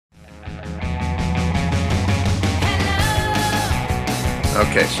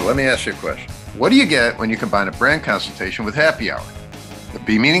Okay, so let me ask you a question. What do you get when you combine a brand consultation with happy hour? The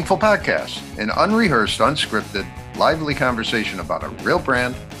Be Meaningful podcast, an unrehearsed, unscripted, lively conversation about a real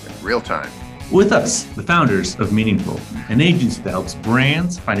brand in real time. With us, the founders of Meaningful, an agency that helps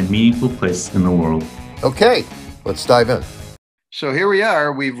brands find a meaningful place in the world. Okay, let's dive in. So here we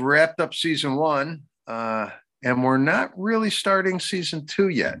are. We've wrapped up season one, and we're not really starting season two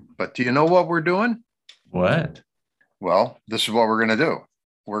yet. But do you know what we're doing? What? Well, this is what we're going to do.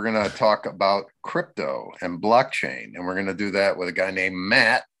 We're going to talk about crypto and blockchain, and we're going to do that with a guy named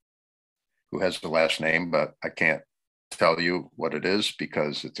Matt, who has the last name, but I can't tell you what it is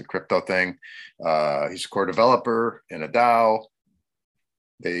because it's a crypto thing. He's a core developer in a DAO.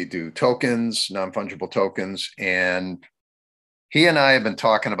 They do tokens, non-fungible tokens, and he and I have been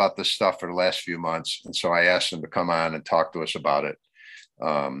talking about this stuff for the last few months, and so I asked him to come on and talk to us about it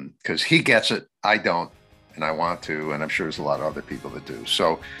because he gets it, I don't. And I want to, and I'm sure there's a lot of other people that do.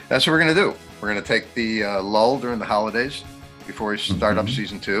 So that's what we're going to do. We're going to take the lull during the holidays before we start up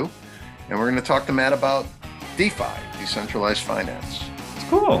season two. And we're going to talk to Matt about DeFi, decentralized finance. It's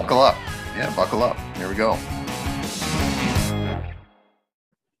cool. Buckle up. Yeah, buckle up. Here we go.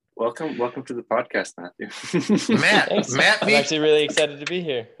 Welcome to the podcast, Matthew. Matt, Thanks. Matt, I'm actually really excited to be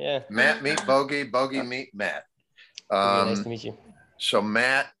here. Yeah. Matt, meet Bogey. Bogey, meet Matt. Nice to meet you. So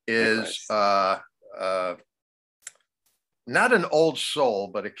Matt is not an old soul,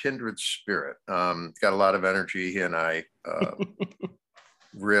 but a kindred spirit. Got a lot of energy. He and I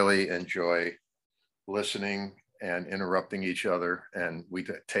really enjoy listening and interrupting each other. And we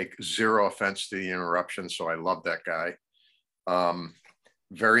take zero offense to the interruption. So I love that guy.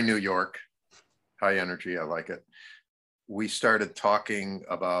 Very New York, high energy. I like it. We started talking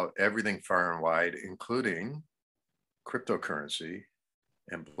about everything far and wide, including cryptocurrency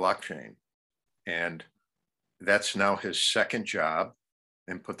and blockchain. And that's now his second job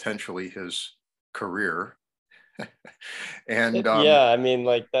and potentially his career. And yeah, I mean,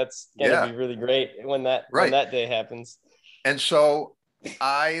 like that's gonna be really great when that day happens. And so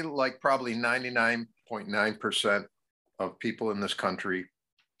I, like probably 99.9% of people in this country,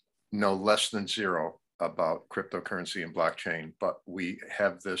 know less than zero about cryptocurrency and blockchain, but we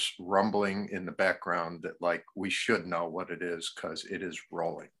have this rumbling in the background that like we should know what it is because it is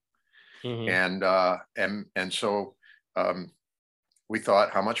rolling. Mm-hmm. And so we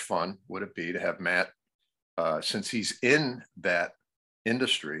thought, how much fun would it be to have Matt, since he's in that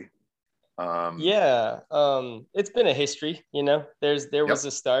industry? It's been a history, you know. There was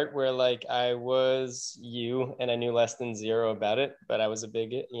a start where like I was you and I knew less than zero about it, but I was a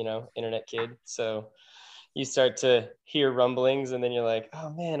big, internet kid. So you start to hear rumblings and then you're like, oh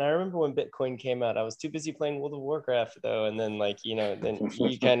man, I remember when Bitcoin came out. I was too busy playing World of Warcraft though. And then like, then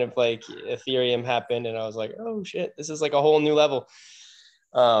you kind of like Ethereum happened and I was like, oh shit, this is like a whole new level.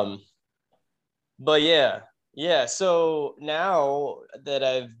 But yeah. So now that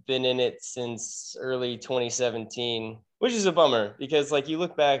I've been in it since early 2017, which is a bummer because like you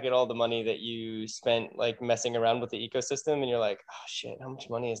look back at all the money that you spent like messing around with the ecosystem and you're like, oh shit, how much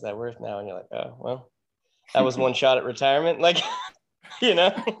money is that worth now? And you're like, oh, well, that was one shot at retirement. Like,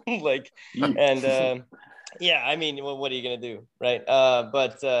 like, and I mean, well, what are you going to do? Right.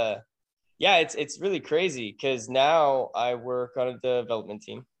 It's really crazy because now I work on a development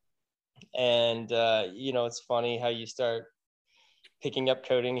team. And, it's funny how you start picking up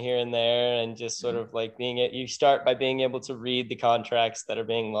coding here and there and just sort of like you start by being able to read the contracts that are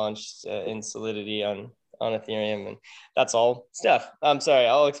being launched in Solidity on Ethereum. And that's all stuff. I'm sorry,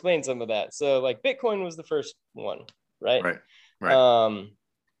 I'll explain some of that. So like Bitcoin was the first one, right? Right.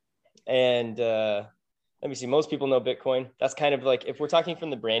 Let me see, most people know Bitcoin. That's kind of like, if we're talking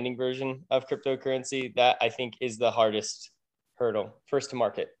from the branding version of cryptocurrency, that I think is the hardest hurdle, first to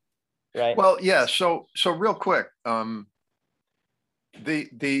market. Right. Well, yeah. So real quick, you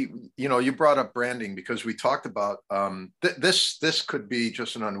brought up branding because we talked about this could be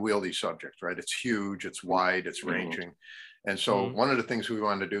just an unwieldy subject, right? It's huge, it's wide, it's ranging. And so one of the things we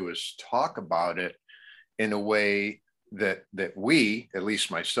wanted to do is talk about it in a way that we, at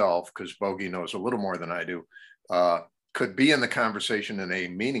least myself, because Bogey knows a little more than I do, could be in the conversation in a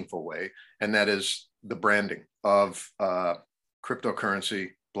meaningful way. And that is the branding of cryptocurrency,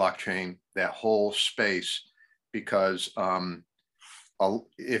 blockchain, that whole space, because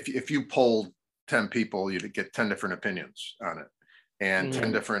if you polled 10 people, you'd get 10 different opinions on it and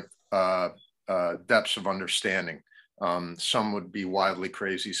 10 different depths of understanding. Some would be wildly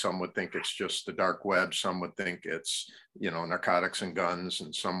crazy. Some would think it's just the dark web. Some would think it's, narcotics and guns.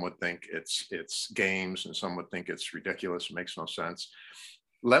 And some would think it's games. And some would think it's ridiculous. It makes no sense.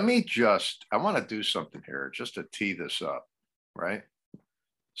 I want to do something here just to tee this up, right?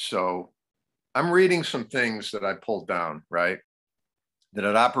 So I'm reading some things that I pulled down, right? That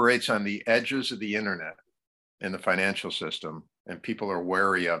it operates on the edges of the internet in the financial system, and people are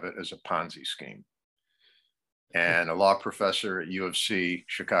wary of it as a Ponzi scheme. And a law professor at U of C,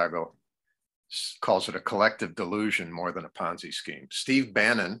 Chicago, calls it a collective delusion more than a Ponzi scheme. Steve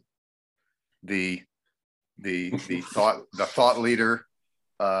Bannon, the thought leader,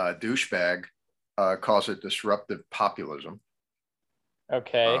 douchebag, calls it disruptive populism.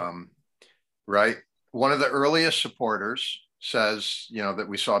 Okay. Right. One of the earliest supporters says, that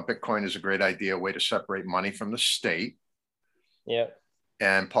we saw Bitcoin as a great idea, a way to separate money from the state. Yeah.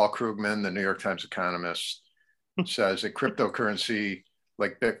 And Paul Krugman, the New York Times economist, says that cryptocurrency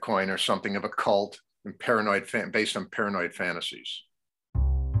like Bitcoin are something of a cult and based on paranoid fantasies.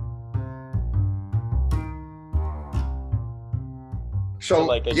 So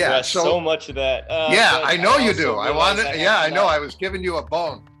like address so much of that. I know you do. I was giving you a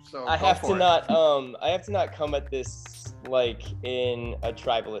bone. So I have to not come at this like in a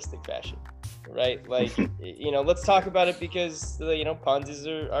tribalistic fashion, right? Like, let's talk about it because Ponzi's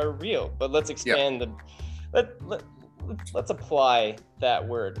are real, but let's expand let's apply that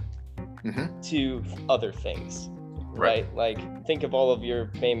word to other things, right? Like, think of all of your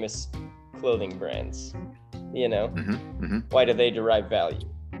famous clothing brands. Why do they derive value?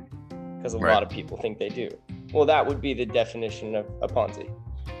 Because a lot of people think they do. Well, that would be the definition of a Ponzi,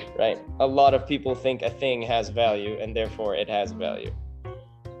 right? A lot of people think a thing has value and therefore it has value,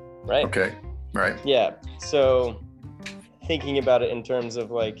 right? Okay, right. Yeah. So thinking about it in terms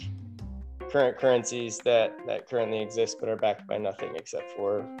of like current currencies that currently exist but are backed by nothing except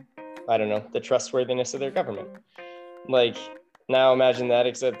for, I don't know, the trustworthiness of their government. Like, now imagine that,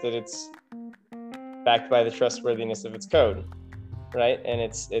 except that it's backed by the trustworthiness of its code, right? And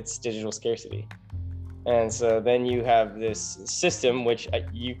it's digital scarcity. And so then you have this system, which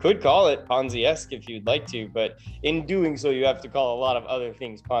you could call it Ponzi-esque if you'd like to, but in doing so, you have to call a lot of other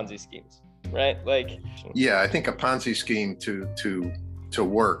things Ponzi schemes, right? Like, yeah, I think a Ponzi scheme to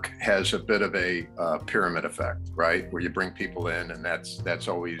work has a bit of a pyramid effect, right? Where you bring people in, and that's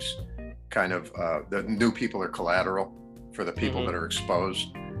always kind of the new people are collateral for the people that are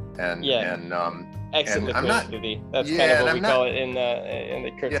exposed, and exit liquidity. That's kind of what we call it in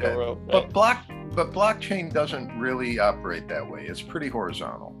the crypto world. Right? But blockchain doesn't really operate that way. It's pretty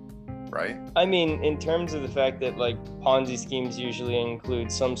horizontal, right? I mean, in terms of the fact that like Ponzi schemes usually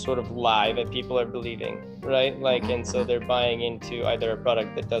include some sort of lie that people are believing, right? Like, and so they're buying into either a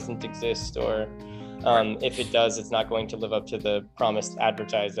product that doesn't exist, or if it does, it's not going to live up to the promised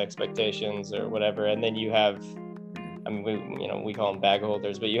advertised expectations or whatever. And then you have, I mean, we call them bag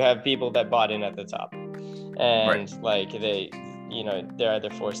holders, but you have people that bought in at the top, and like they're either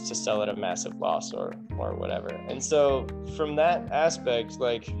forced to sell at a massive loss or whatever. And so from that aspect,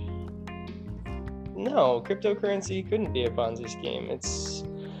 like, no, cryptocurrency couldn't be a Ponzi scheme. It's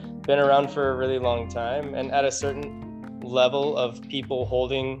been around for a really long time, and at a certain level of people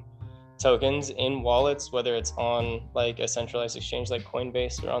holding tokens in wallets, whether it's on like a centralized exchange like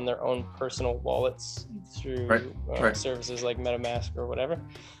Coinbase or on their own personal wallets through services like MetaMask or whatever,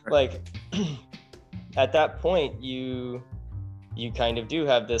 like at that point you kind of do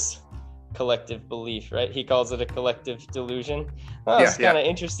have this collective belief, right? He calls it a collective delusion. It's kind of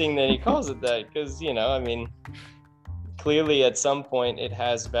interesting that he calls it that, because I mean, clearly at some point it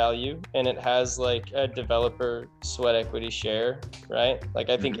has value, and it has like a developer sweat equity share, right? Like,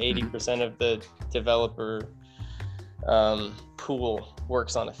 I think 80% of the developer pool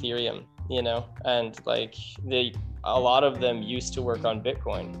works on Ethereum, and like a lot of them used to work on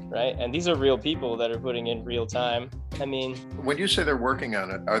Bitcoin, right? And these are real people that are putting in real time. I mean, when you say they're working on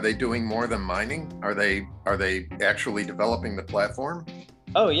it, are they doing more than mining? Are they actually developing the platform?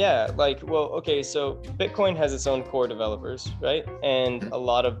 Oh yeah, like, well, okay, so Bitcoin has its own core developers, right? And a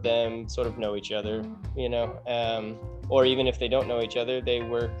lot of them sort of know each other, or even if they don't know each other, they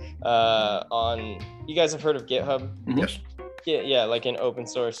work on, you guys have heard of GitHub? Yes. Yeah, like an open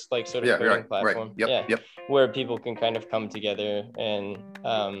source, like sort of coding platform. Right. Yep. Where people can kind of come together and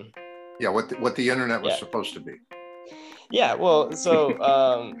what the internet was supposed to be. Yeah, well, so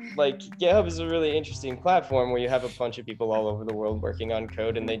like GitHub is a really interesting platform where you have a bunch of people all over the world working on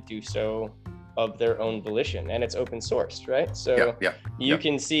code, and they do so of their own volition, and it's open sourced, right? So you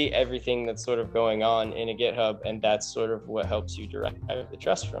can see everything that's sort of going on in a GitHub, and that's sort of what helps you derive the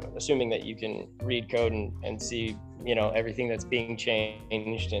trust from it, assuming that you can read code and see everything that's being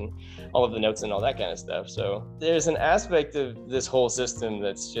changed and all of the notes and all that kind of stuff. So there's an aspect of this whole system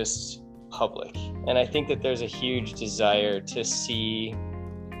that's just public, and I think that there's a huge desire to see,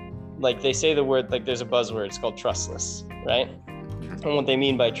 like, they say the word, like, there's a buzzword, it's called trustless, right? Mhm. And what they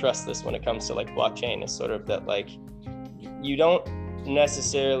mean by trustless when it comes to like blockchain is sort of that like you don't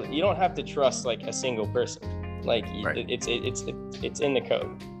have to trust like a single person. Like Right. it's in the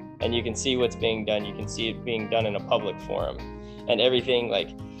code, and you can see what's being done. You can see it being done in a public forum, and everything. Like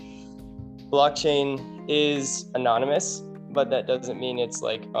blockchain is anonymous, but that doesn't mean it's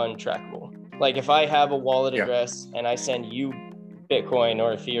like untrackable. Like if I have a wallet Yeah. address and I send you Bitcoin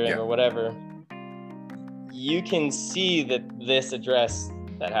or Ethereum Yeah. or whatever, you can see that this address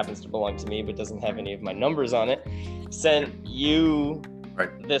that happens to belong to me but doesn't have any of my numbers on it sent you Right.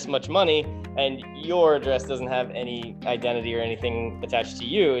 this much money, and your address doesn't have any identity or anything attached to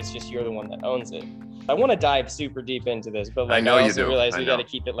you. It's just you're the one that owns it. I want to dive super deep into this, but like, I know you also do. realize I we know. got to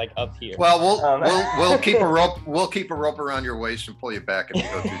keep it like up here. Well, Um, we'll keep a rope. We'll keep a rope around your waist and pull you back if you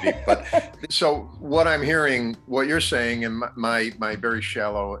go too deep. But so what I'm hearing, what you're saying, and my very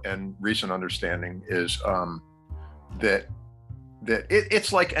shallow and recent understanding is that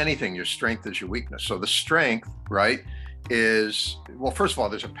it's like anything. Your strength is your weakness. So the strength, right, is, well, first of all,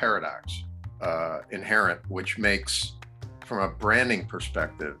 there's a paradox inherent, which makes, from a branding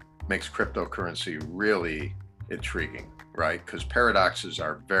perspective, makes cryptocurrency really intriguing, right? Because paradoxes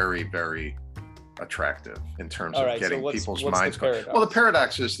are very, very attractive in terms All of right, so getting what's people's the minds going. paradox? Well, the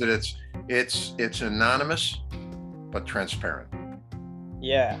paradox is that it's anonymous but transparent,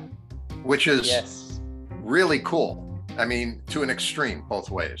 Yeah. which is Yes. really cool. I mean, to an extreme, both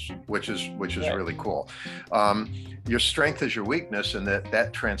ways, which is Right. really cool. Your strength is your weakness, and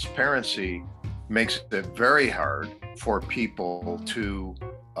that transparency makes it very hard for people to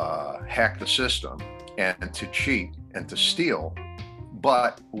hack the system and to cheat and to steal.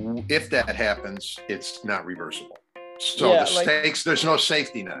 But if that happens, it's not reversible. So Yeah, the like- stakes, there's no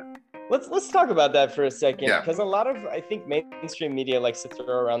safety net. Let's talk about that for a second, Yeah. because a lot of, I think, mainstream media likes to throw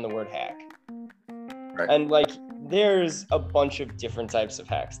around the word hack. Right. And like there's a bunch of different types of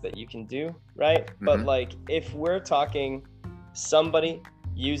hacks that you can do, right? But Mhm. like if we're talking somebody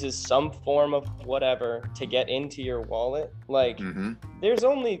uses some form of whatever to get into your wallet, like Hmm. there's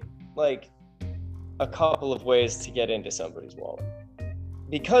only like a couple of ways to get into somebody's wallet.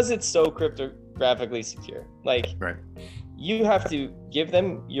 Because it's so cryptographically secure. Like Right. you have to give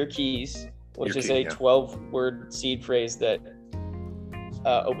them your keys, which Your is key, a yeah. 12-word seed phrase that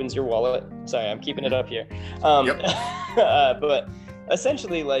opens your wallet. Sorry, I'm keeping it up here. Yep. But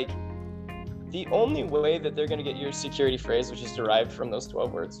essentially, like, the only way that they're going to get your security phrase, which is derived from those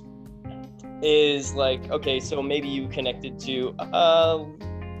 12 words, is like, okay, so maybe you connected to a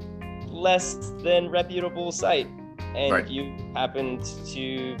less than reputable site, and Right. you happened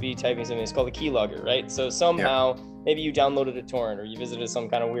to be typing something. It's called a keylogger, right? So somehow, maybe you downloaded a torrent, or you visited some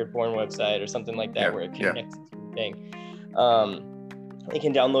kind of weird porn website or something like that, Yeah, where it yeah. connects to your thing. You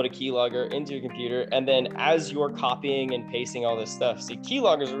can download a keylogger into your computer, and then as you're copying and pasting all this stuff, see,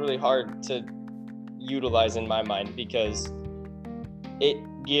 keyloggers are really hard to utilize in my mind because it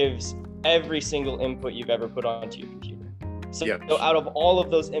gives every single input you've ever put onto your computer. So, Yes. so out of all of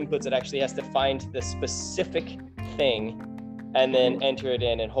those inputs, it actually has to find the specific thing and then enter it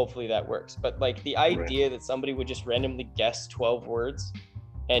in, and hopefully that works. But like the idea that somebody would just randomly guess 12 words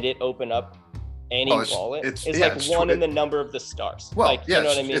and it open up any Well, it's- wallet it's- is yeah, like it's one tw- in the number of the stars. Well, like, yeah, you know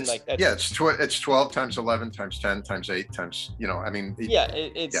what I mean? it's, Like that's, yeah, it's 12 times 11 times 10 times 8 times, I mean, yeah,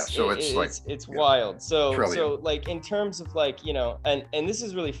 it's yeah, so it's like, it's yeah, wild. So trillion. like in terms of like, and this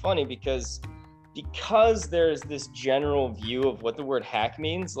is really funny because there's this general view of what the word hack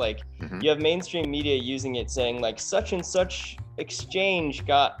means. Like Mhm. you have mainstream media using it, saying like such and such exchange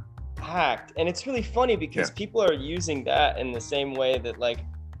got hacked, and it's really funny because Yeah. people are using that in the same way that like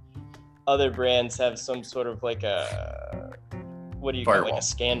other brands have some sort of like a, what do you call it, like Firewall. a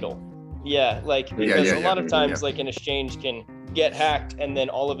scandal. Yeah, like because yeah, a lot yeah, of times yeah. like an exchange can get hacked and then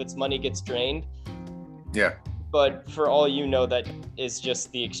all of its money gets drained. yeah, But for all you know, that is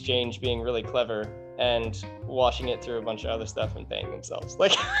just the exchange being really clever and washing it through a bunch of other stuff and paying themselves.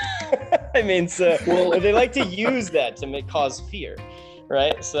 Like, I mean, so they like to use that to cause fear,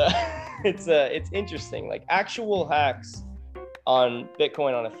 right? So it's interesting. Like actual hacks on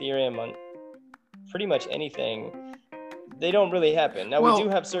Bitcoin, on Ethereum, on pretty much anything, they don't really happen. Now Well- we do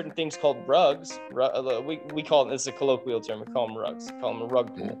have certain things called rugs. We call it, this is a colloquial term, we call them rugs. We call them a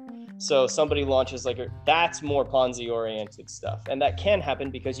rug pull. So somebody launches that's more Ponzi oriented stuff. And that can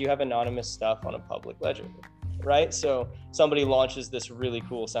happen because you have anonymous stuff on a public ledger, right? So somebody launches this really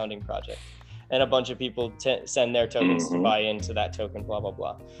cool sounding project and a bunch of people send their tokens to buy into that token, blah, blah,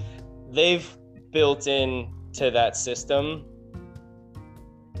 blah. They've built in to that system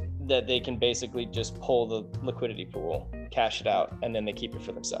that they can basically just pull the liquidity pool cash it out, and then they keep it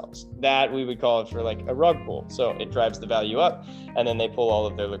for themselves. That we would call it for like a rug pull. So it drives the value up, and then they pull all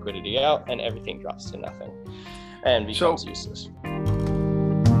of their liquidity out, and everything drops to nothing and becomes useless.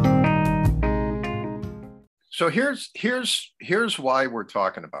 So here's why we're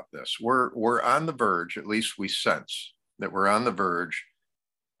talking about this. We're on the verge, at least we sense that we're on the verge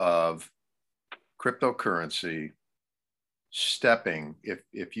of cryptocurrency stepping,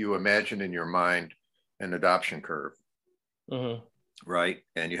 if you imagine in your mind an adoption curve, right?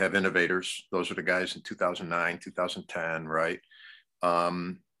 And you have innovators, those are the guys in 2009, 2010, right?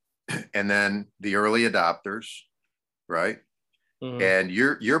 And then the early adopters, right? And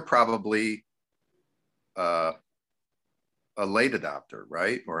you're probably a late adopter,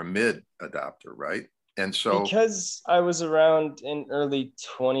 right? Or a mid adopter, right? And so because I was around in early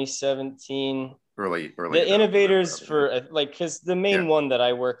 2017, early the innovators for like, because the main one that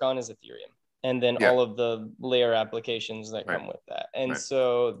I work on is Ethereum, and then all of the layer applications that come with that. And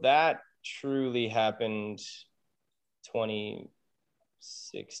so that truly happened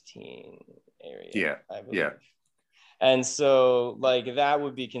 2016 area. I believe. And so like that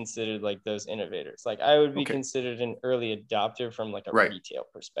would be considered like those innovators. Like I would be considered an early adopter from like a retail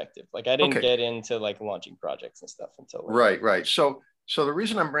perspective. Like I didn't get into like launching projects and stuff until later. Right. So the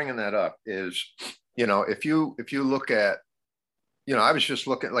reason I'm bringing that up is, you know, if you look at, you know, I was just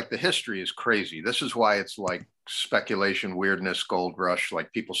looking, like the history is crazy. This is why it's like speculation, weirdness, gold rush.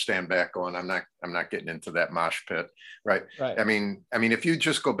 Like people stand back going, I'm not getting into that mosh pit. Right. I mean, if you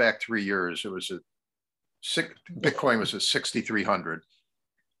just go back 3 years, it was Bitcoin was at 6,300.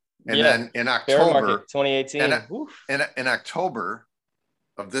 And then in October, 2018, in October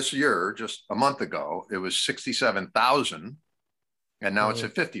of this year, just a month ago, it was 67,000. And now it's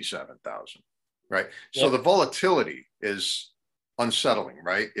at 57,000. Right. So the volatility is unsettling,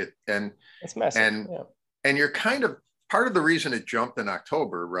 right? It's massive. And you're kind of, part of the reason it jumped in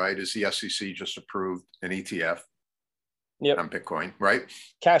October, right, is the SEC just approved an ETF on Bitcoin, right?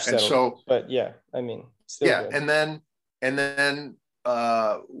 Cash settled. So, but I mean, still good. And then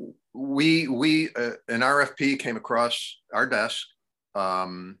we an RFP came across our desk.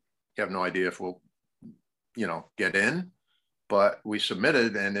 You have no idea if we'll, you know, get in, but we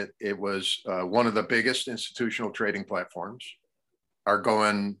submitted, and it was one of the biggest institutional trading platforms are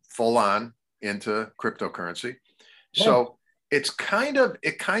going full on into cryptocurrency. So it's kind of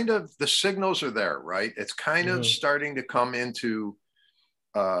the signals are there, right? It's kind of starting to come into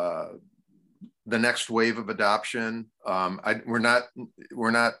the next wave of adoption. We're not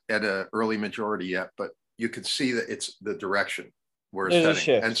at an early majority yet, but you can see that it's the direction where it's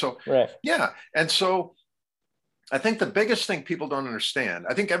heading. And so, and so I think the biggest thing people don't understand,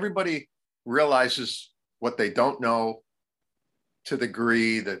 I think everybody realizes what they don't know to the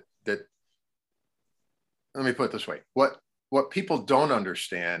degree that let me put it this way. What people don't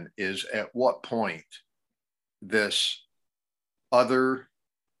understand is at what point this other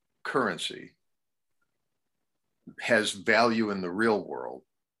currency has value in the real world,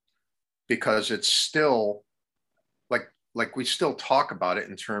 because it's still like we still talk about it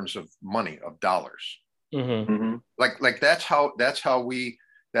in terms of money, of dollars. Like that's how we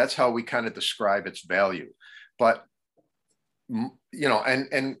kind of describe its value. But you know,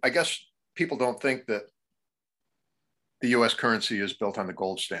 and I guess people don't think that the US currency is built on the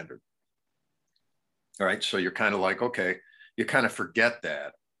gold standard. All right. So you're kind of like, okay, you kind of forget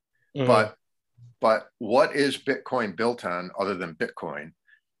that. But what is Bitcoin built on other than Bitcoin?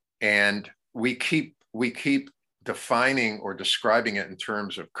 And we keep defining or describing it in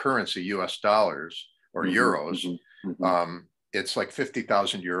terms of currency, US dollars or euros. It's like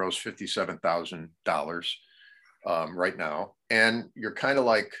 50,000 euros, $57,000 right now. And you're kind of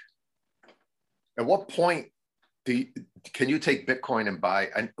like, at what point can you take Bitcoin and buy,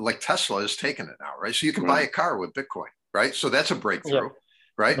 and like Tesla is taking it now, right? So you can buy a car with Bitcoin, right? So that's a breakthrough,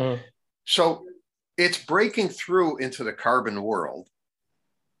 right? So it's breaking through into the carbon world,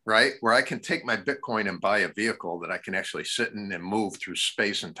 right? Where I can take my Bitcoin and buy a vehicle that I can actually sit in and move through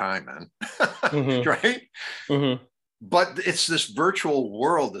space and time in, right? But it's this virtual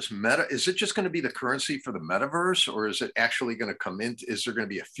world, this meta. Is it just going to be the currency for the metaverse, or is it actually going to come in? Is there going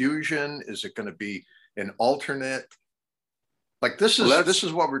to be a fusion? Is it going to be an alternate? Like this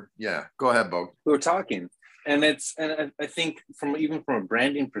is what we're, go ahead, Bo. We're talking. And I think even from a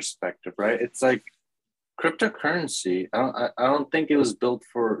branding perspective, right? It's like cryptocurrency. I don't think it was built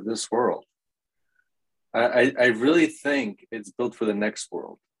for this world. I really think it's built for the next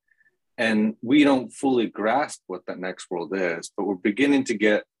world. And we don't fully grasp what that next world is, but we're beginning to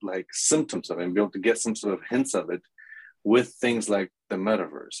get like symptoms of it and be able to get some sort of hints of it with things like the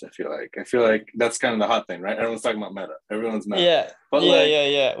metaverse. I feel like that's kind of the hot thing, right? Everyone's talking about meta. Everyone's meta. Yeah. But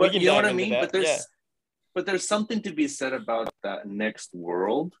Yeah. We but can you know what dive I into mean? that. But there's something to be said about that next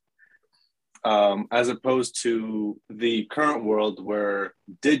world, as opposed to the current world where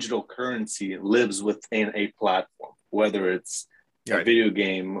digital currency lives within a platform, whether it's a video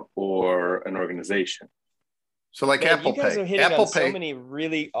game or an organization. So like Man, Apple you guys Pay. are hitting Apple on Pay. so many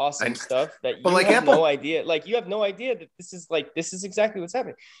really awesome stuff that you but like have Apple, no idea. Like you have no idea that this is exactly what's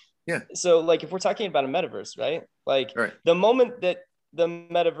happening. Yeah. So like if we're talking about a metaverse, right? Like the moment that the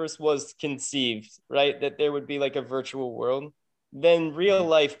metaverse was conceived, right, that there would be like a virtual world, then real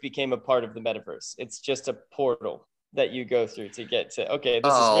life became a part of the metaverse. It's just a portal that you go through to get to, okay,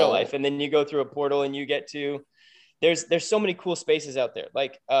 this is real life. And then you go through a portal and you get to, there's so many cool spaces out there.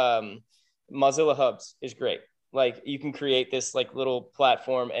 Like Mozilla Hubs is great. Like you can create this like little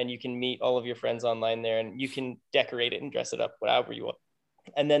platform and you can meet all of your friends online there and you can decorate it and dress it up whatever you want.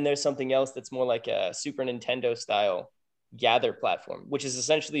 And then there's something else that's more like a Super Nintendo style gather platform, which is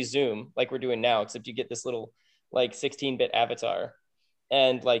essentially Zoom, like we're doing now, except you get this little like 16-bit avatar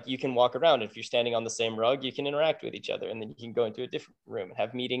and like you can walk around. If you're standing on the same rug, you can interact with each other and then you can go into a different room and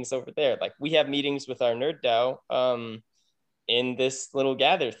have meetings over there. Like we have meetings with our Nerd DAO in this little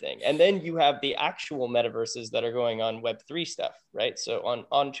gather thing. And then you have the actual metaverses that are going on Web3 stuff, right? So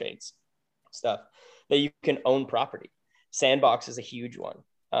on chains stuff that you can own property. Sandbox is a huge one.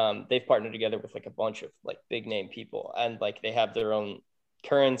 They've partnered together with like a bunch of like big name people and like they have their own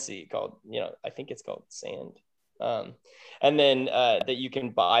currency called, I think it's called Sand. And then that you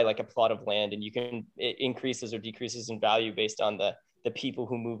can buy like a plot of land and it increases or decreases in value based on the people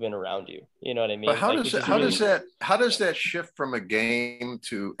who move in around you. You know what I mean? But how like, does that shift from a game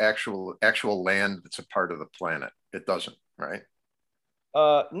to actual land that's a part of the planet? It doesn't, right?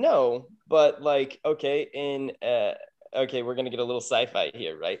 No, but like, okay, we're gonna get a little sci-fi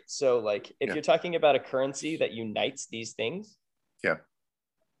here, right? So like if you're talking about a currency that unites these things,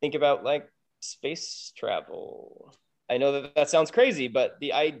 think about like space travel. I know that sounds crazy, but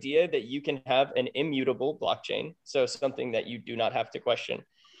the idea that you can have an immutable blockchain, so something that you do not have to question,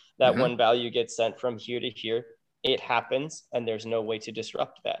 that one value gets sent from here to here, it happens, and there's no way to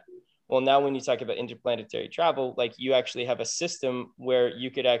disrupt that. Well, now when you talk about interplanetary travel, like you actually have a system where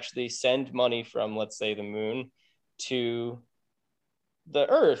you could actually send money from, let's say, the moon to the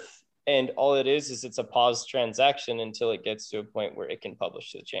Earth, and all it is it's a paused transaction until it gets to a point where it can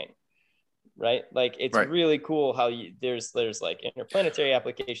publish to the chain. Right, like it's really cool how there's like interplanetary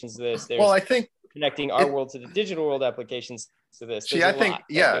applications to this. There's I think connecting our world to the digital world applications to this. See, I think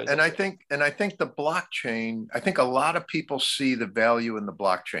and I think the blockchain. I think a lot of people see the value in the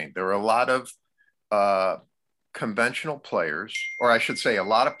blockchain. There are a lot of conventional players, or I should say, a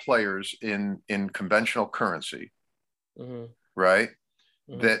lot of players in conventional currency, right?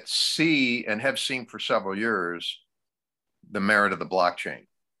 That see and have seen for several years the merit of the blockchain.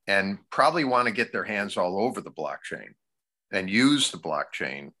 And probably want to get their hands all over the blockchain and use the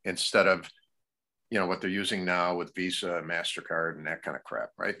blockchain instead of, what they're using now with Visa, MasterCard, and that kind of crap,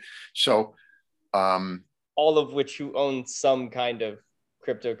 right? So, all of which you own some kind of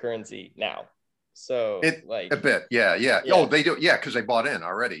cryptocurrency now. So like a bit, yeah. Oh, they do, because they bought in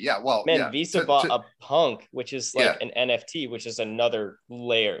already. Yeah, well, Visa bought a Punk, which is like an NFT, which is another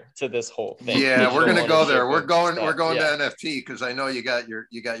layer to this whole thing. Yeah, we're gonna go there. We're going to NFT because I know you got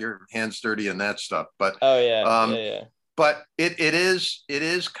your hands dirty in that stuff. But But it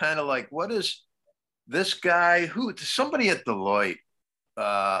is kind of like, what is this guy somebody at Deloitte,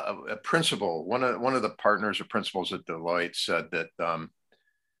 a principal, one of the partners or principals at Deloitte said that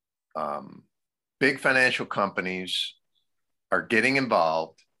big financial companies are getting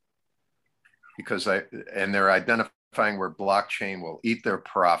involved because they're identifying where blockchain will eat their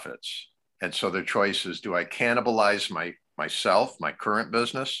profits. And so their choice is, do I cannibalize myself, my current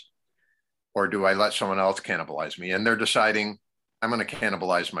business, or do I let someone else cannibalize me? And they're deciding, I'm going to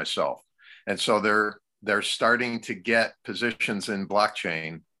cannibalize myself. And so they're starting to get positions in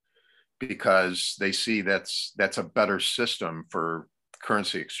blockchain because they see that's a better system for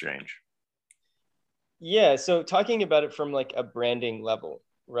currency exchange. Yeah. So talking about it from like a branding level,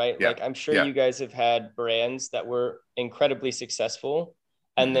 right? Yeah. Like I'm sure you guys have had brands that were incredibly successful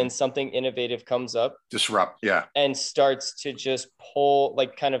and then something innovative comes up, disrupt, and starts to just pull,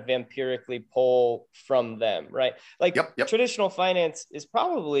 like kind of vampirically pull from them, right? Like traditional finance is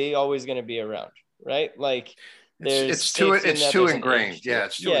probably always going to be around, right? Like it's too ingrained. It's too ingrained.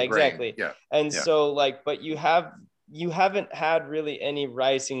 Exactly. And so like, but you haven't had really any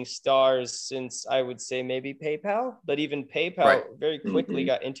rising stars since, I would say, maybe PayPal, but even PayPal very quickly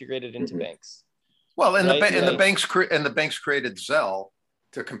got integrated into banks. Well, and right? the banks created Zelle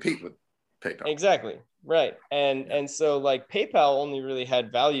to compete with PayPal. Exactly. Right. And so like PayPal only really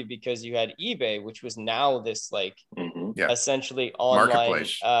had value because you had eBay, which was now this like essentially online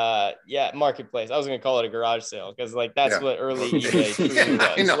marketplace. I was gonna call it a garage sale because like that's what early eBay truly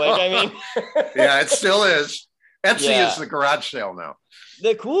was. Like, I mean, yeah, it still is. Etsy is the garage sale now.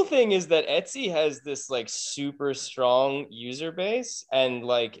 The cool thing is that Etsy has this like super strong user base, and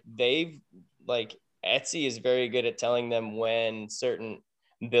like Etsy is very good at telling them when certain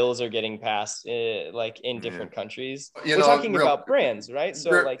bills are getting passed like in different countries. We're talking about brands, right? So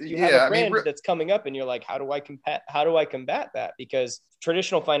like you have a brand that's coming up and you're like, how do I combat that? Because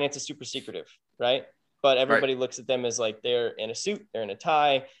traditional finance is super secretive, right? But everybody looks at them as like they're in a suit, they're in a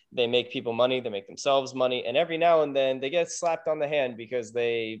tie, they make people money, they make themselves money, and every now and then they get slapped on the hand because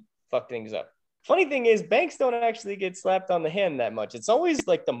they fuck things up. Funny thing is, banks don't actually get slapped on the hand that much. It's always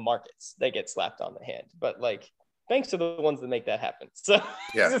like the markets that get slapped on the hand, but like banks are the ones that make that happen. So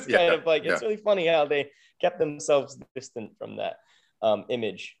it's kind of like it's really funny how they kept themselves distant from that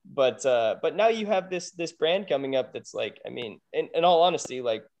image. But now you have this brand coming up that's like, I mean, in all honesty,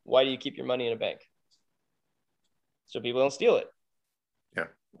 like, why do you keep your money in a bank? So people don't steal it. Yeah.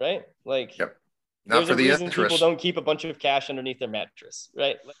 Right. Like, not for the reason interest. People don't keep a bunch of cash underneath their mattress.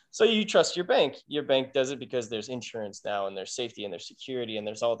 Right. So you trust your bank. Your bank does it because there's insurance now and there's safety and there's security and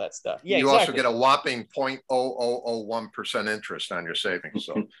there's all that stuff. Yeah. You also get a whopping 0.0001% interest on your savings.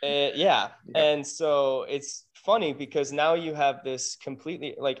 So And so it's funny because now you have this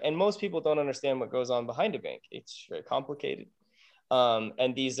completely like, and most people don't understand what goes on behind a bank. It's very complicated.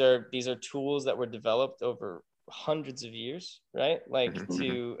 And these are tools that were developed over hundreds of years, right? Like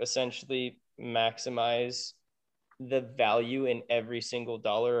to essentially maximize the value in every single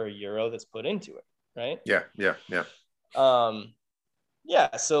dollar or euro that's put into it, right?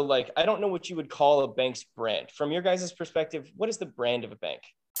 So like I don't know what you would call a bank's brand. From your guys' perspective, what is the brand of a bank?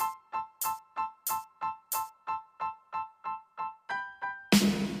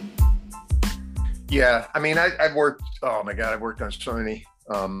 Yeah, I mean, I've worked on so many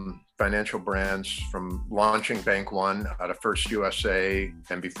financial brands, from launching Bank One out of First USA,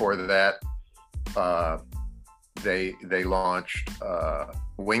 and before that, they launched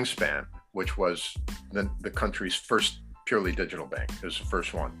Wingspan, which was the country's first purely digital bank. It was the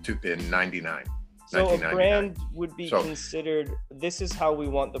first one in '99. So a brand would be considered, this is how we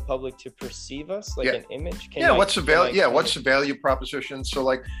want the public to perceive us, like an image. What's the value? What's the value proposition? So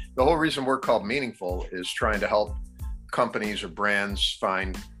like the whole reason we're called Meaningful is trying to help companies or brands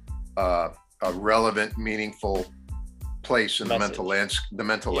find a relevant, meaningful place in the mental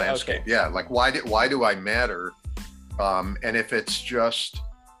landscape. Yeah, like why do I matter? And if it's just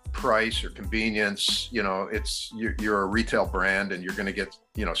price or convenience, you're a retail brand and you're going to get,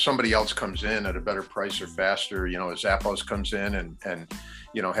 somebody else comes in at a better price or faster, Zappos comes in and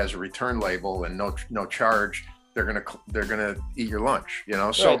has a return label and no charge, they're going to eat your lunch,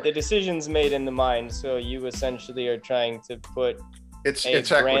 so the decision's made in the mind. So you essentially are trying to put it's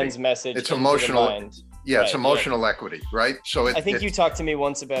brand's equity. Message it's into emotional the mind. It's emotional equity, right? So I think you talked to me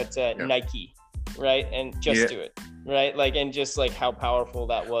once about Nike, right? And Just Do It, right? Like, and just like how powerful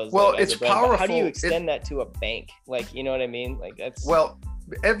that was. Well, like, it's powerful. But how do you extend that to a bank? Like, you know what I mean? Like that's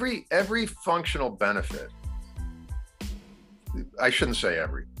every functional benefit. I shouldn't say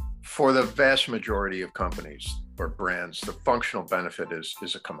every. For the vast majority of companies or brands, the functional benefit is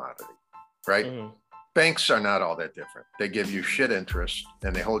a commodity, right? Mm-hmm. Banks are not all that different. They give you shit interest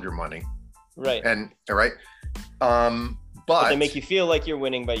and they hold your money. Right. But they make you feel like you're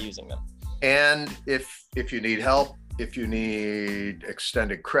winning by using them. And if you need help, if you need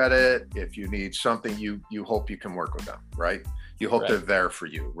extended credit, if you need something, you hope you can work with them, right? You hope they're there for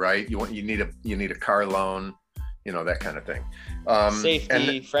you, right? You need a car loan, that kind of thing.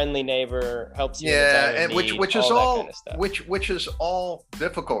 Safety, friendly neighbor, helps you. Which is all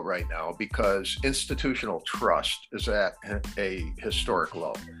difficult right now because institutional trust is at a historic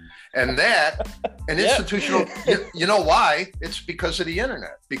low, and institutional. You know why? It's because of the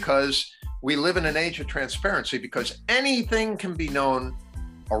internet. Because we live in an age of transparency. Because anything can be known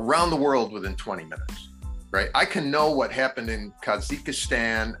around the world within 20 minutes. Right. I can know what happened in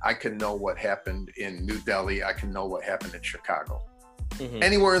Kazakhstan. I can know what happened in New Delhi. I can know what happened in Chicago. Mm-hmm.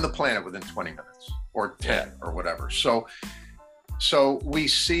 Anywhere in the planet within 20 minutes or 10 or whatever. So we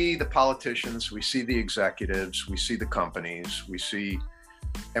see the politicians, we see the executives, we see the companies, we see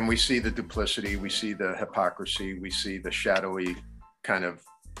the duplicity, we see the hypocrisy, we see the shadowy kind of,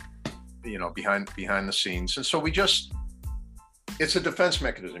 behind the scenes. And so it's a defense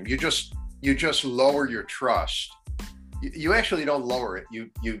mechanism. You just lower your trust. You actually don't lower it.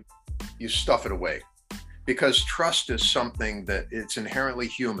 You stuff it away. because trust is something that it's inherently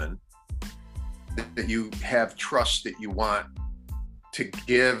human, that you have trust that you want to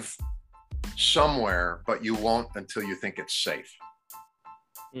give somewhere, but you won't until you think it's safe.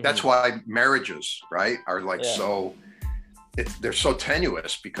 That's why marriages, right, are like they're so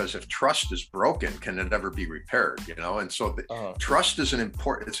tenuous, because if trust is broken, can it ever be repaired? You know, and so trust is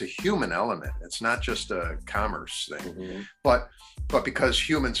it's a human element. It's not just a commerce thing, but because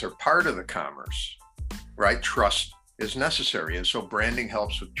humans are part of the commerce, right? Trust is necessary, and so branding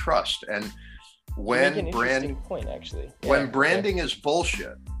helps with trust. And when branding is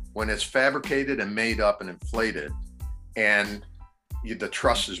bullshit, when it's fabricated and made up and inflated, and the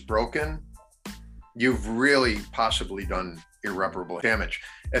trust is broken, you've really possibly done irreparable damage.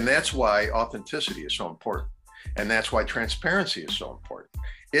 And that's why authenticity is so important. And that's why transparency is so important.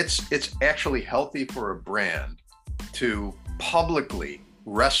 It's actually healthy for a brand to publicly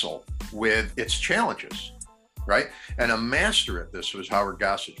wrestle with its challenges, right? And a master at this was Howard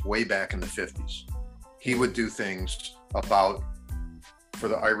Gossage way back in the 50s. He would do things about, for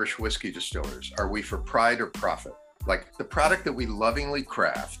the Irish whiskey distillers, are we for pride or profit? Like the product that we lovingly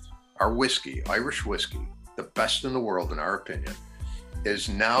craft, our whiskey, Irish whiskey, the best in the world in our opinion, is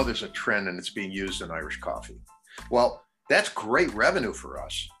now there's a trend and it's being used in Irish coffee. Well, that's great revenue for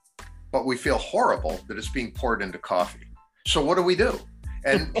us, but we feel horrible that it's being poured into coffee. So what do?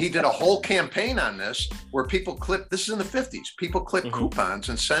 And he did a whole campaign on this where people this is in the 50s, people clip coupons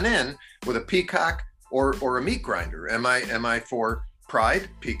and sent in with a peacock or a meat grinder. Am I for pride,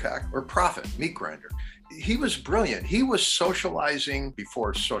 peacock, or profit, meat grinder? He was brilliant. He was socializing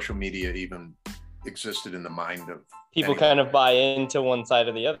before social media even existed in the mind of people. Kind of buy into one side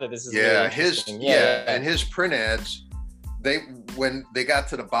or the other. This is and his print ads, when they got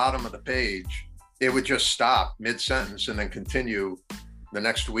to the bottom of the page, it would just stop mid-sentence and then continue the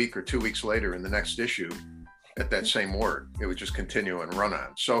next week or 2 weeks later in the next issue at that same word. It would just continue and run on.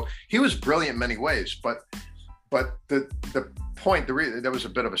 So he was brilliant in many ways, but the point, that was a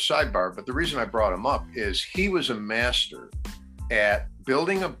bit of a sidebar, but the reason I brought him up is he was a master at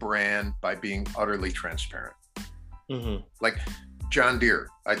building a brand by being utterly transparent. Like John Deere,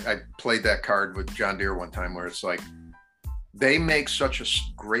 I played that card with John Deere one time where it's like, they make such a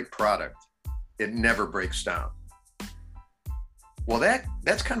great product, it never breaks down. Well,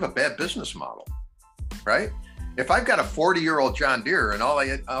 that's kind of a bad business model, right? If I've got a 40-year-old John Deere and all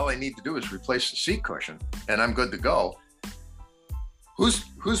I need to do is replace the seat cushion and I'm good to go,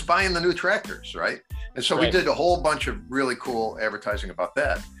 who's buying the new tractors, right? And so we did a whole bunch of really cool advertising about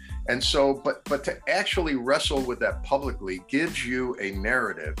that. And so, but to actually wrestle with that publicly gives you a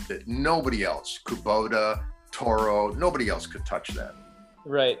narrative that nobody else, Kubota, Toro, nobody else could touch that.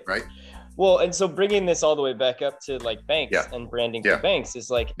 Right. Right. Well, and so bringing this all the way back up to like banks and branding for banks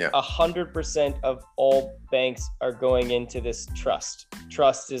is like 100% of all banks are going into this trust.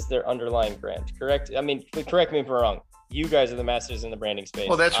 Trust is their underlying brand, correct? I mean, correct me if I'm wrong. You guys are the masters in the branding space.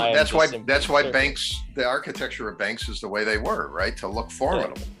 Well, that's why banks, the architecture of banks is the way they were, right? To look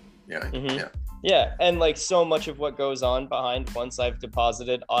formidable. Yeah. And like so much of what goes on behind, once I've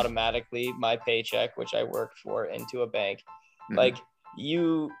deposited automatically my paycheck, which I work for, into a bank, like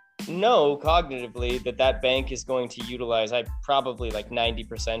you know cognitively that bank is going to utilize probably like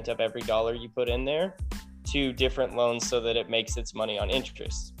 90% of every dollar you put in there to different loans so that it makes its money on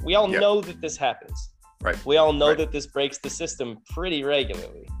interest. We all know that this happens. Right. We all know that this breaks the system pretty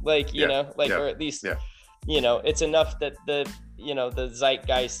regularly. Like, you know, like, or at least, you know, it's enough that the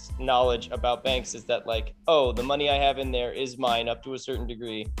zeitgeist knowledge about banks is that like, oh, the money I have in there is mine up to a certain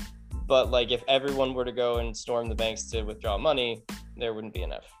degree. But like, if everyone were to go and storm the banks to withdraw money, there wouldn't be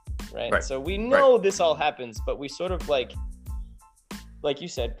enough. Right. So we know this all happens, but we sort of like you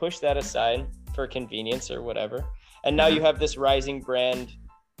said, push that aside for convenience or whatever. And now you have this rising brand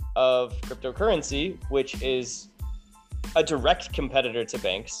of cryptocurrency, which is a direct competitor to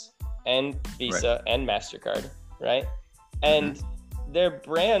banks and Visa and MasterCard, right? And their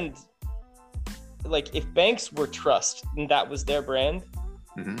brand, like if banks were trust and that was their brand,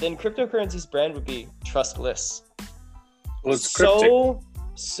 then cryptocurrency's brand would be trustless. Well, it's cryptic.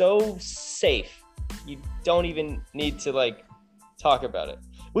 So safe. You don't even need to like talk about it.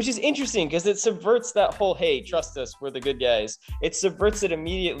 Which is interesting because it subverts that whole, hey, trust us, we're the good guys. It subverts it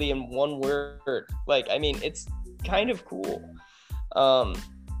immediately in one word. Like, I mean, it's kind of cool.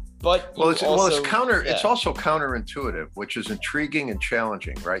 But it's also counterintuitive, which is intriguing and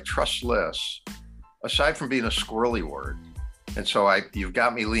challenging, right? Trustless, aside from being a squirrely word. And so you've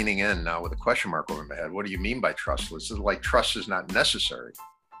got me leaning in now with a question mark over my head. What do you mean by trustless? It's like trust is not necessary.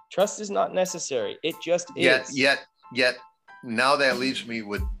 Trust is not necessary. It just is. Yet now that leaves me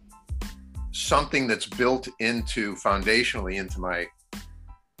with something that's built into foundationally into my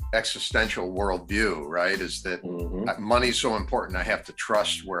existential worldview, right? Is that money's so important. I have to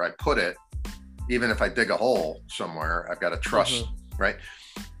trust where I put it. Even if I dig a hole somewhere, I've got to trust, right?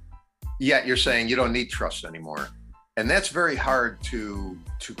 Yet you're saying you don't need trust anymore. And that's very hard to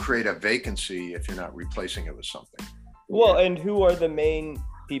create a vacancy if you're not replacing it with something. Well, and who are the main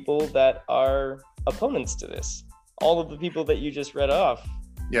people that are opponents to this? All of the people that you just read off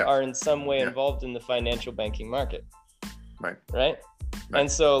are in some way involved in the financial banking market. Right? And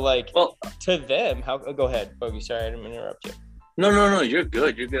so, like, to them, go ahead, Bogey. Sorry, I didn't interrupt you. No, you're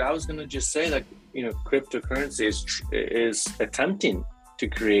good. I was gonna just say, like, cryptocurrency is attempting to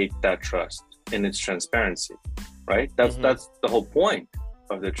create that trust in its transparency, right? That's the whole point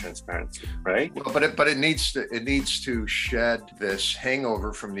of the transparency, right? Well, but it needs to shed this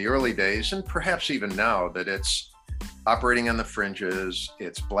hangover from the early days, and perhaps even now, that it's operating on the fringes,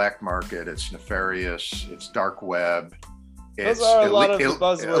 it's black market, it's nefarious, it's dark web. Those are a lot of the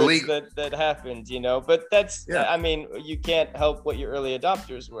buzzwords that happened, but that's, I mean, you can't help what your early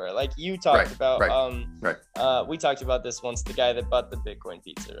adopters were. Like you talked about, we talked about this once, the guy that bought the Bitcoin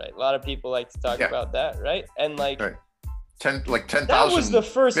pizza, right? A lot of people like to talk about that, right? And like, 10,000 that was the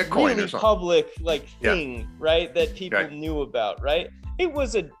first Bitcoin really public thing, right? That people knew about, right? It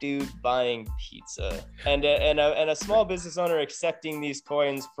was a dude buying pizza and a small business owner accepting these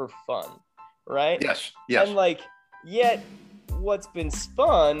coins for fun, right? Yes. And yet what's been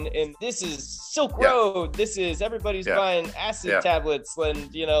spun, and this is Silk Road, this is everybody's buying acid tablets,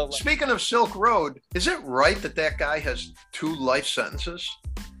 and Speaking of Silk Road, is it right that guy has 2 life sentences?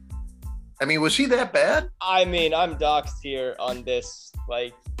 I mean, was he that bad? I mean, I'm doxxed here on this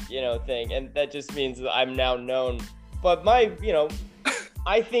thing, and that just means that I'm now known. But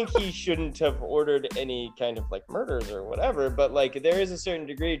I think he shouldn't have ordered any kind of murders or whatever, but there is a certain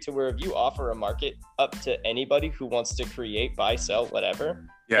degree to where if you offer a market up to anybody who wants to create, buy, sell, whatever,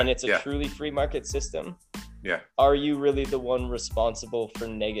 and it's a truly free market system, are you really the one responsible for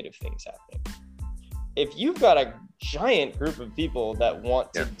negative things happening? If you've got a giant group of people that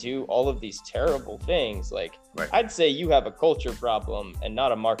want to do all of these terrible things, I'd say you have a culture problem and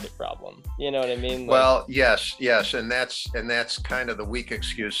not a market problem. You know what I mean? Well, yes, and that's kind of the weak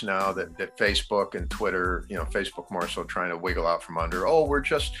excuse now that Facebook and Twitter, Facebook more so trying to wiggle out from under. Oh, we're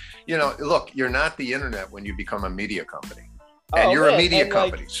just, look, you're not the internet when you become a media company, and you're a media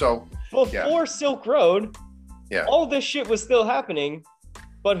company. So before Silk Road, all this shit was still happening.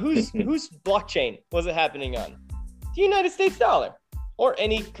 But whose blockchain was it happening on? The United States dollar, or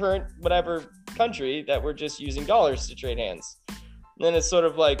any current whatever country that we're just using dollars to trade hands. And then it's sort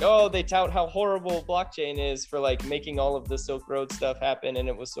of they tout how horrible blockchain is for making all of the Silk Road stuff happen. And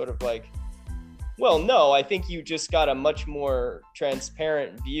it was sort of well, no, I think you just got a much more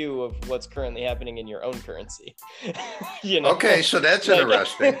transparent view of what's currently happening in your own currency. Okay, so that's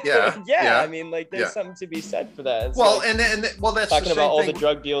interesting. I mean, there's something to be said for that. It's that's talking about all the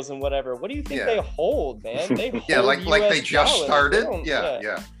drug deals and whatever. What do you think they hold, man? They hold they just started.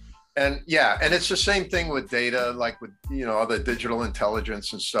 And it's the same thing with data, with all the digital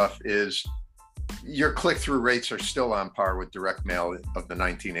intelligence and stuff. Is your click-through rates are still on par with direct mail of the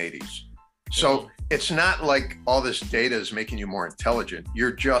 1980s. So it's not like all this data is making you more intelligent.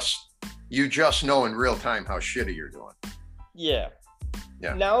 You just know in real time how shitty you're doing. Yeah.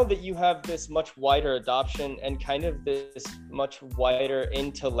 Now that you have this much wider adoption and kind of this much wider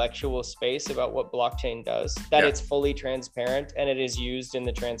intellectual space about what blockchain does, that it's fully transparent and it is used in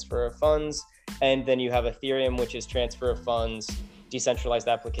the transfer of funds. And then you have Ethereum, which is transfer of funds, decentralized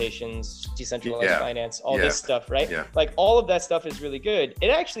applications, decentralized finance, all this stuff, right? All of that stuff is really good. It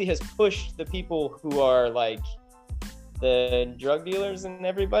actually has pushed the people who are the drug dealers and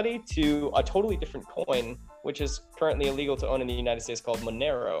everybody to a totally different coin, which is currently illegal to own in the United States, called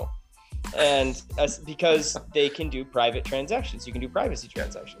Monero. And because they can do private transactions, you can do privacy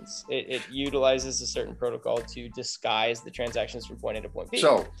transactions. It utilizes a certain protocol to disguise the transactions from point A to point B.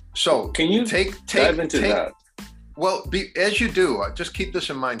 So can you dive into that? Well, as you do, just keep this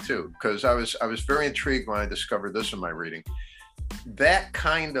in mind too, because I was very intrigued when I discovered this in my reading. That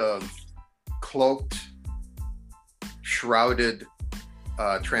kind of cloaked, shrouded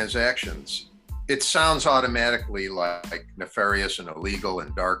transactions, it sounds automatically like nefarious and illegal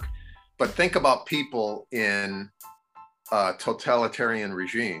and dark. But think about people in totalitarian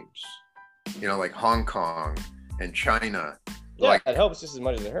regimes, like Hong Kong and China. It helps just as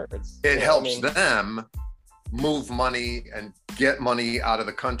much as it hurts. It helps them move money and get money out of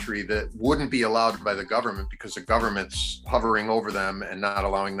the country that wouldn't be allowed by the government because the government's hovering over them and not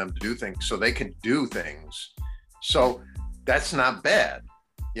allowing them to do things, so they can do things. So that's not bad.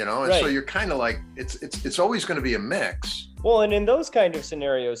 you know, and Right. so you're kind of like, it's always going to be a mix. Well, and in those kind of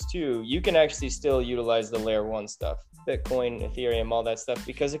scenarios too, you can actually still utilize the layer one stuff, Bitcoin, Ethereum, all that stuff,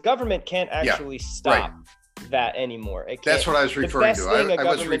 because the government can't actually stop that anymore. It can't. That's what I was referring to. I was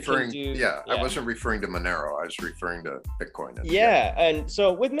government can referring, do- I wasn't referring to Monero. I was referring to Bitcoin. Yeah, and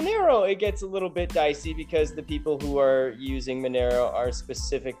so with Monero, it gets a little bit dicey because the people who are using Monero are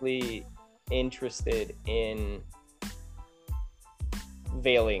specifically interested in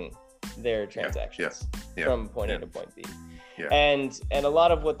veiling their transactions from point A to point B. Yeah. And a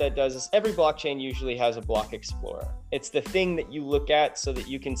lot of what that does is every blockchain usually has a block explorer. It's the thing that you look at so that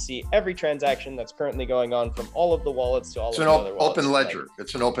you can see every transaction that's currently going on from all of the wallets to all of the other wallets. Open ledger.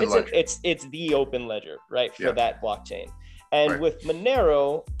 It's an open ledger. It's the open ledger, right, for that blockchain. And with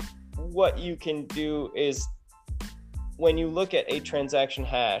Monero, what you can do is when you look at a transaction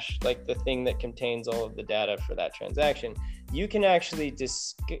hash, like the thing that contains all of the data for that transaction, you can actually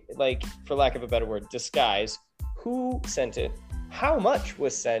for lack of a better word, disguise who sent it, how much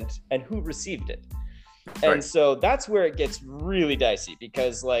was sent, and who received it. And so that's where it gets really dicey,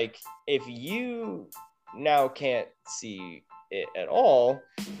 because like if you now can't see it at all,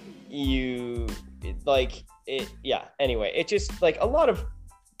 anyway, it just like a lot of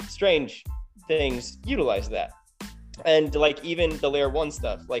strange things utilize that. And like even the layer one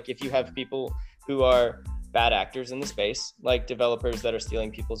stuff, like if you have people who are bad actors in the space, like developers that are stealing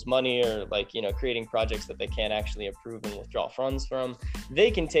people's money or like, you know, creating projects that they can't actually approve and withdraw funds from,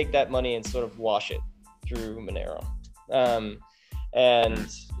 they can take that money and sort of wash it through Monero.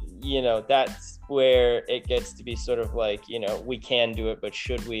 And, you know, that's where it gets to be sort of like, you know, we can do it, but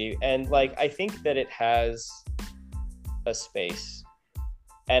should we? And like, I think that it has a space.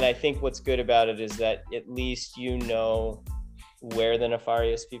 And I think what's good about it is that at least you know where the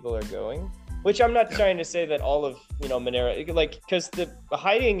nefarious people are going. Which I'm not trying to say that all of, you know, Monero, like, because the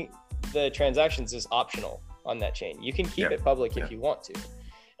hiding the transactions is optional on that chain. You can keep it public if you want to.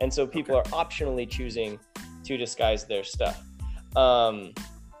 And so people are optionally choosing to disguise their stuff.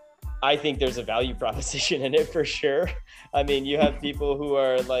 I think there's a value proposition in it for sure. I mean, you have people who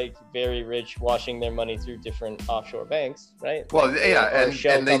are like very rich washing their money through different offshore banks, right? Well, or and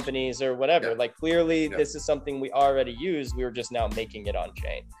shell companies or whatever. Like clearly this is something we already use. We were just now making it on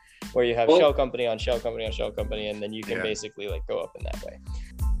chain, where you have shell company on shell company on shell company, and then you can basically like go up in that way.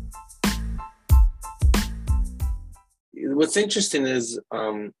 What's interesting is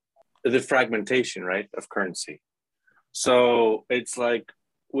the fragmentation, right, of currency. So it's like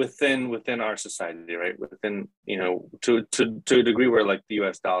within our society, right, within, you know, to a degree where like the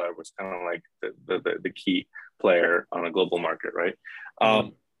US dollar was kind of like the key player on a global market, right?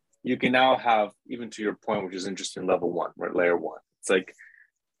 You can now have, even to your point, which is interesting, level one, right, layer one. It's like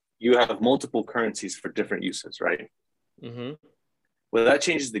you have multiple currencies for different uses, right? Well, that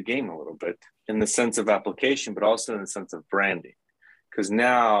changes the game a little bit in the sense of application, but also in the sense of branding, because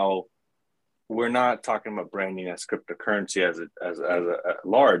now we're not talking about branding as cryptocurrency as a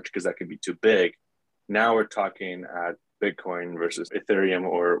large, because that could be too big. Now we're talking at Bitcoin versus Ethereum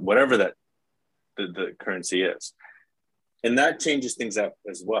or whatever that the currency is, and that changes things up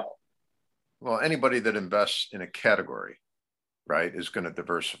as well. Well, anybody that invests in a category, right, is going to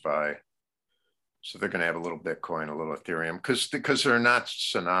diversify. So they're going to have a little Bitcoin, a little Ethereum, because they're not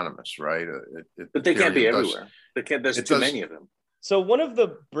synonymous, right? But they can't be everywhere. They can't. There's too many of them. So one of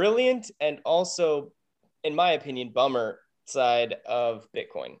the brilliant and also, in my opinion, bummer side of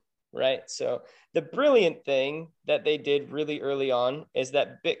Bitcoin, right? So the brilliant thing that they did really early on is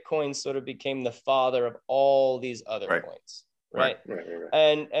that Bitcoin sort of became the father of all these other coins, right? Right.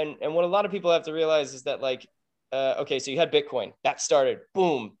 And what a lot of people have to realize is that like, okay, so you had Bitcoin, that started,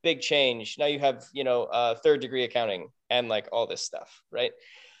 boom, big change. Now you have, you know, third degree accounting and like all this stuff, right?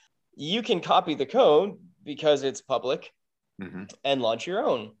 You can copy the code because it's public and launch your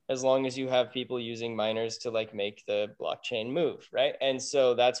own, as long as you have people using miners to like make the blockchain move, right? And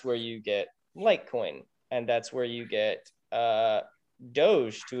so that's where you get Litecoin, and that's where you get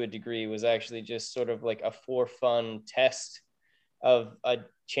Doge to a degree, was actually just sort of like a for fun test of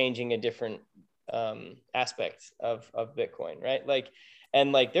changing a different aspect of Bitcoin, right? Like,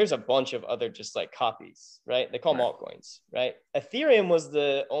 and like there's a bunch of other just like copies, right? They call them altcoins, right? Ethereum was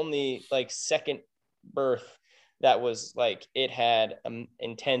the only like second birth that was like, it had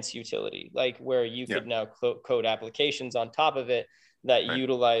intense utility, like where you could now code applications on top of it that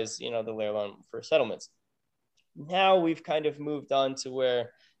utilize, you know, the layer one for settlements. Now we've kind of moved on to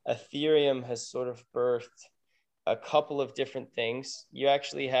where Ethereum has sort of birthed a couple of different things. You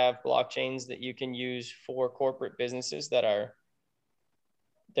actually have blockchains that you can use for corporate businesses that are,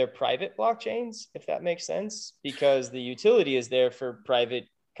 they're private blockchains, if that makes sense, because the utility is there for private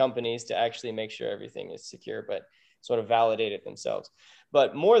companies to actually make sure everything is secure, but sort of validate it themselves.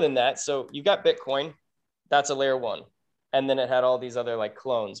 But more than that, so you got Bitcoin, that's a layer one. And then it had all these other like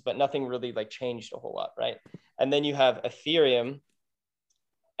clones, but nothing really like changed a whole lot, right? And then you have Ethereum,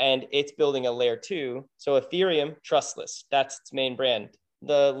 and it's building a layer two. So Ethereum, trustless, that's its main brand.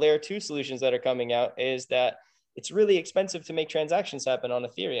 The layer two solutions that are coming out is that it's really expensive to make transactions happen on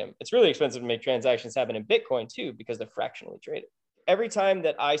Ethereum. It's really expensive to make transactions happen in Bitcoin too, because they're fractionally traded. Every time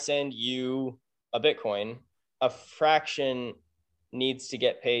that I send you a Bitcoin, a fraction needs to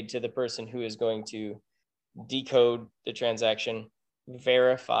get paid to the person who is going to decode the transaction,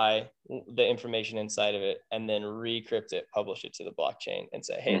 verify the information inside of it, and then recrypt it, publish it to the blockchain and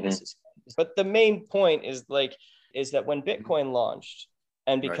say, hey, this is fun. But the main point is that when Bitcoin launched,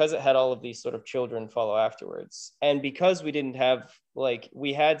 and because it had all of these sort of children follow afterwards, and because we didn't have, like,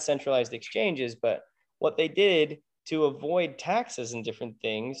 we had centralized exchanges, but what they did to avoid taxes and different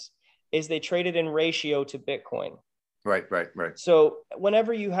things is they traded in ratio to Bitcoin. Right. So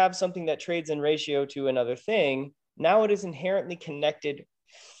whenever you have something that trades in ratio to another thing, now it is inherently connected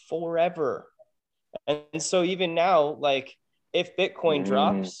forever. And so even now, like, if Bitcoin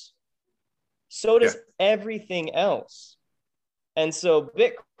drops, so does everything else. And so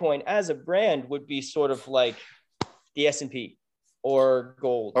Bitcoin as a brand would be sort of like the S&P or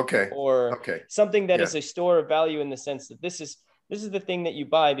gold, or something that is a store of value, in the sense that this is the thing that you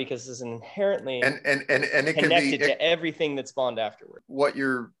buy because it's inherently and it connected can be to everything that's spawned afterward. What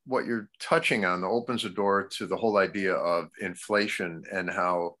you're touching on opens a door to the whole idea of inflation, and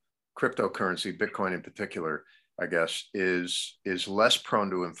how cryptocurrency, Bitcoin in particular, I guess, is less prone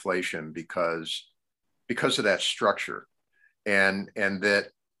to inflation because of that structure, and that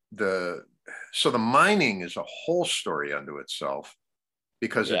the mining is a whole story unto itself,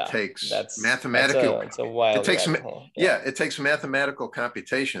 because it takes mathematical. It's a wild. It takes mathematical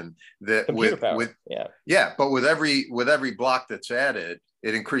computation that computer power. But with every block that's added,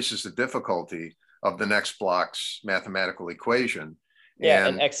 it increases the difficulty of the next block's mathematical equation.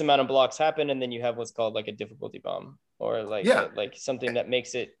 And X amount of blocks happen, and then you have what's called like a difficulty bomb, or like something that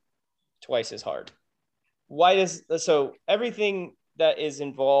makes it twice as hard. So everything that is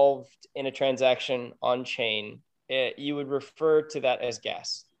involved in a transaction on chain, you would refer to that as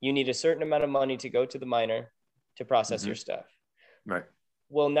gas. You need a certain amount of money to go to the miner to process your stuff. Right.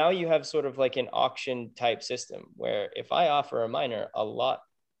 Well, now you have sort of like an auction type system where if I offer a miner a lot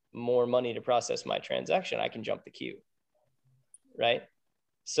more money to process my transaction, I can jump the queue. Right.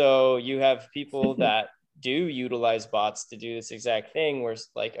 So you have people that do utilize bots to do this exact thing, where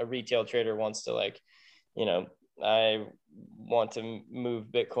like a retail trader wants to, like, I want to move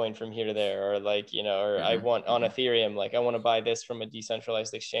Bitcoin from here to there, or like, or I want on Ethereum, like I want to buy this from a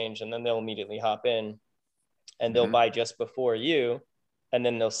decentralized exchange, and then they'll immediately hop in and they'll buy just before you, and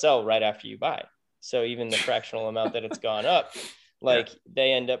then they'll sell right after you buy. So even the fractional amount that it's gone up, like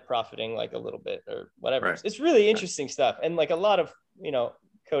they end up profiting like a little bit or whatever. Right. It's really interesting stuff. And like a lot of,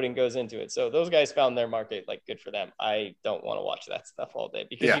 coding goes into it. So those guys found their market, like, good for them. I don't want to watch that stuff all day,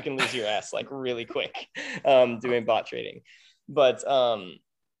 because you can lose your ass like really quick doing bot trading. But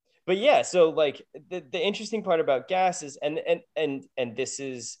yeah, so like the interesting part about gas is, and this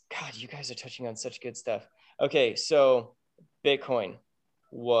is, God, you guys are touching on such good stuff. Okay, so Bitcoin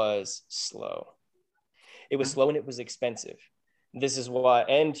was slow. It was slow and it was expensive. This is why,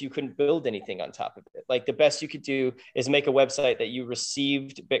 and you couldn't build anything on top of it. Like the best you could do is make a website that you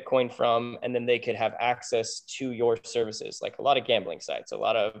received Bitcoin from, and then they could have access to your services, like a lot of gambling sites, a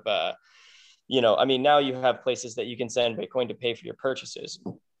lot of, now you have places that you can send Bitcoin to pay for your purchases,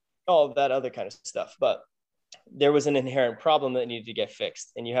 all of that other kind of stuff. But there was an inherent problem that needed to get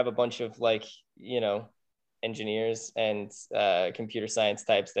fixed. And you have a bunch of engineers and computer science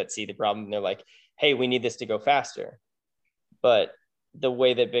types that see the problem, and they're like, hey, we need this to go faster. But the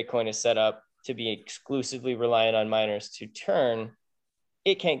way that Bitcoin is set up to be exclusively reliant on miners to turn,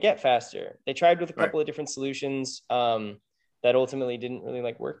 it can't get faster. They tried with a couple of different solutions that ultimately didn't really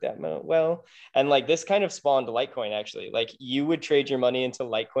work that well. And this kind of spawned Litecoin, actually. Like, you would trade your money into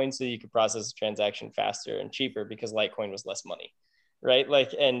Litecoin so you could process a transaction faster and cheaper, because Litecoin was less money, right?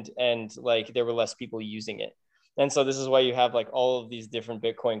 And there were less people using it. And so this is why you have all of these different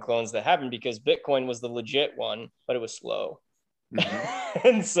Bitcoin clones that happened, because Bitcoin was the legit one, but it was slow.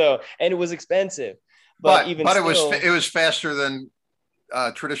 Mm-hmm. and it was expensive, but it was faster than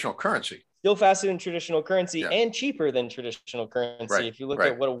traditional currency. Still faster than traditional currency, and cheaper than traditional currency. Right. If you look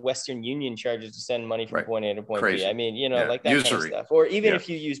at what a Western Union charges to send money from point A to point B, I mean, like that Usury. Kind of stuff. Or even if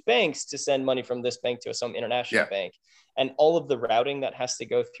you use banks to send money from this bank to some international bank, and all of the routing that has to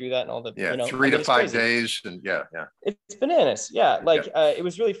go through that and all the, 3 to 5 days. And it's bananas. It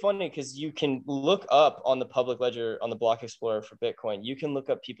was really funny because you can look up on the public ledger on the Block Explorer for Bitcoin. You can look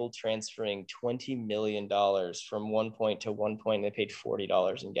up people transferring $20 million from one point to one point. They paid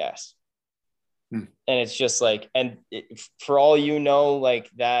 $40 in gas. And it's just like, for all you know, like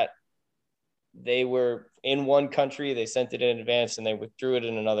that, they were in one country, they sent it in advance, and they withdrew it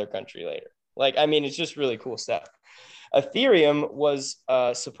in another country later. Like, I mean, it's just really cool stuff. Ethereum was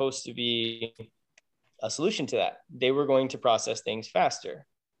supposed to be a solution to that. They were going to process things faster,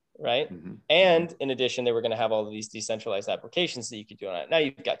 right? Mm-hmm. And in addition, they were going to have all of these decentralized applications that you could do on it. Now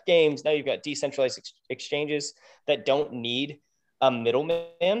you've got games, now you've got decentralized exchanges that don't need a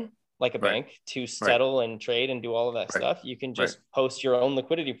middleman like a bank to settle and trade and do all of that stuff. You can just post your own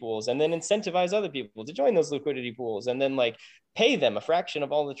liquidity pools and then incentivize other people to join those liquidity pools and then like pay them a fraction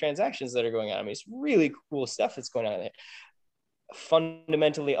of all the transactions that are going on. I mean, it's really cool stuff that's going on there.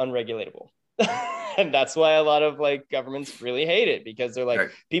 Fundamentally unregulatable. And that's why a lot of like governments really hate it, because they're like,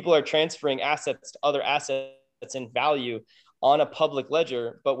 people are transferring assets to other assets in value on a public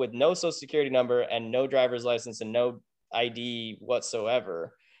ledger, but with no social security number and no driver's license and no ID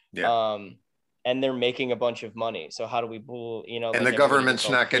whatsoever. And they're making a bunch of money. So how do we pull, and like the government's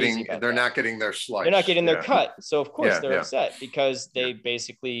not getting, they're not getting their slice. They're not getting their cut. So of course they're upset because they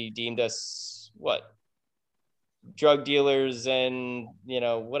basically deemed us drug dealers and,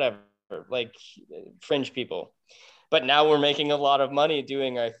 whatever, like fringe people. But now we're making a lot of money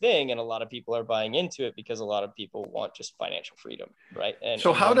doing our thing, and a lot of people are buying into it because a lot of people want just financial freedom, right? And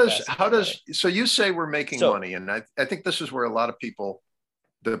so so you say we're making money, and I think this is where a lot of people,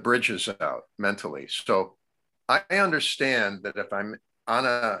 the bridge is out mentally. So I understand that if I'm on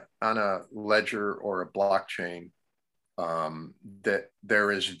a ledger or a blockchain, that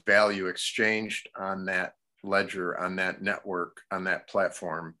there is value exchanged on that ledger, on that network, on that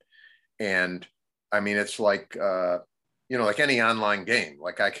platform. And I mean, it's like, like any online game,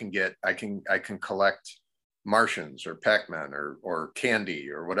 like I can collect Martians or Pac-Man or candy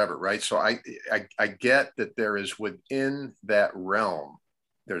or whatever, right? So I get that there is within that realm,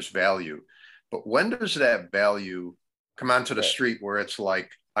 there's value, but when does that value come onto the street where it's like,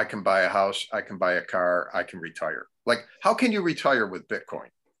 I can buy a house, I can buy a car, I can retire? Like, how can you retire with Bitcoin?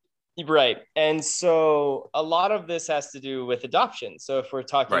 Right. And so a lot of this has to do with adoption. So if we're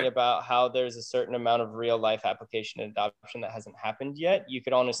talking about how there's a certain amount of real life application and adoption that hasn't happened yet, you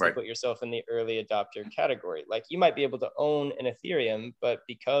could honestly put yourself in the early adopter category. Like, you might be able to own an Ethereum, but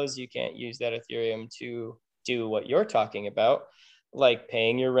because you can't use that Ethereum to do what you're talking about, like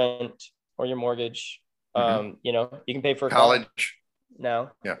paying your rent or your mortgage, you can pay for college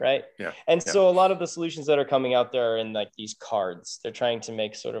now, right? And so a lot of the solutions that are coming out there are in like these cards. They're trying to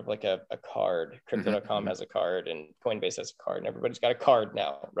make sort of like a card. Crypto.com has a card, and Coinbase has a card, and everybody's got a card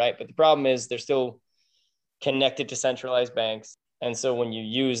now, right? But the problem is they're still connected to centralized banks, and so when you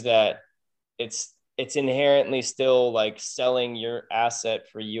use that, it's inherently still like selling your asset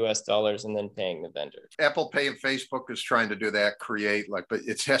for US dollars and then paying the vendor. Apple Pay and Facebook is trying to do that, but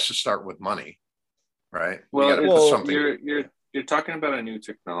it has to start with money, right? Well, you're talking about a new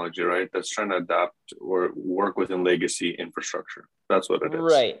technology, right? That's trying to adapt or work within legacy infrastructure. That's what it is.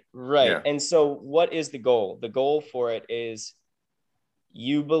 Right. Yeah. And so what is the goal? The goal for it is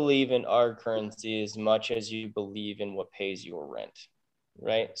you believe in our currency as much as you believe in what pays your rent,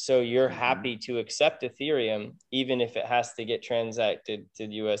 right? So you're happy to accept Ethereum, even if it has to get transacted to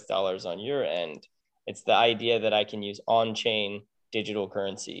US dollars on your end. It's the idea that I can use on-chain digital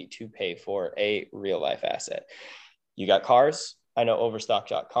currency to pay for a real life asset. You got cars. I know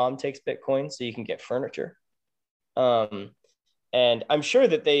Overstock.com takes Bitcoin, so you can get furniture. And I'm sure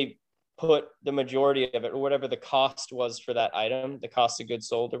that they put the majority of it, or whatever the cost was for that item, the cost of goods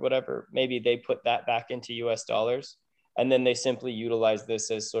sold or whatever, maybe they put that back into US dollars. And then they simply utilize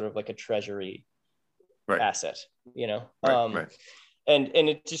this as sort of like a treasury asset, And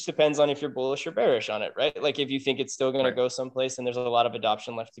it just depends on if you're bullish or bearish on it, right? Like if you think it's still going to go someplace and there's a lot of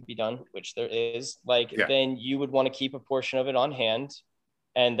adoption left to be done, which there is, then you would want to keep a portion of it on hand,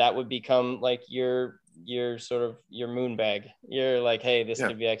 and that would become like your sort of your moon bag. You're like, hey, this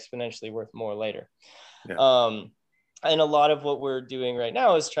could be exponentially worth more later. And a lot of what we're doing right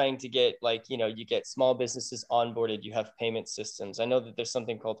now is trying to get you get small businesses onboarded. You have payment systems. I know that there's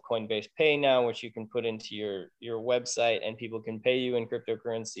something called Coinbase Pay now, which you can put into your website, and people can pay you in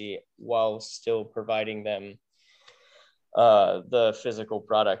cryptocurrency while still providing them the physical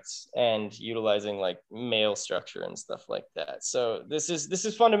products and utilizing like mail structure and stuff like that. So this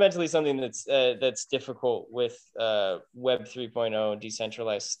is fundamentally something that's difficult with Web 3.0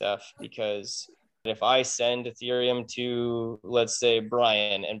 decentralized stuff, because if I send Ethereum to, let's say,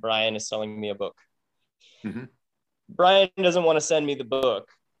 Brian, and Brian is selling me a book, Brian doesn't want to send me the book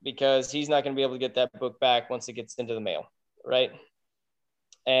because he's not going to be able to get that book back once it gets into the mail, right?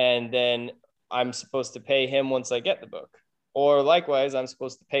 And then I'm supposed to pay him once I get the book. Or likewise, I'm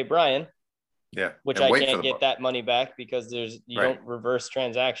supposed to pay Brian, which I can't get that money back because you don't reverse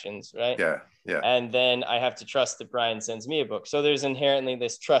transactions, right? Yeah. And then I have to trust that Brian sends me a book. So there's inherently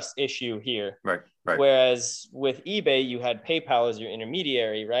this trust issue here. Right. Whereas with eBay, you had PayPal as your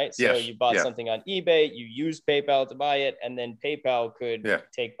intermediary, right? So you bought something on eBay, you used PayPal to buy it, and then PayPal could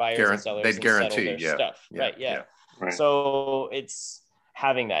take buyers and sellers and settle their stuff. Right. So it's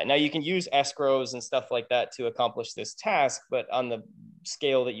having that. Now you can use escrows and stuff like that to accomplish this task, but on the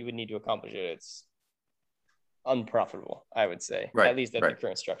scale that you would need to accomplish it, it's unprofitable, I would say, at least at the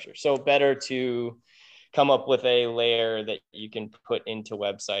current structure. So better to come up with a layer that you can put into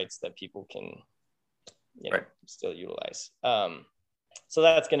websites that people can, still utilize. So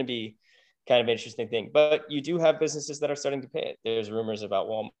that's going to be kind of an interesting thing, but you do have businesses that are starting to pay it. There's rumors about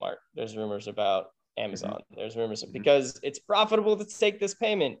Walmart. There's rumors about Amazon. There's rumors because it's profitable to take this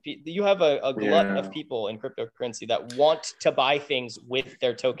payment. You have a glut of people in cryptocurrency that want to buy things with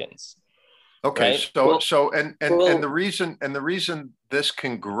their tokens. Okay. Right? And the reason this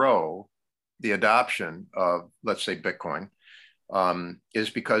can grow, the adoption of, let's say, Bitcoin, is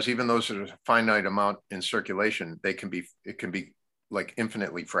because even though there's a finite amount in circulation, it can be like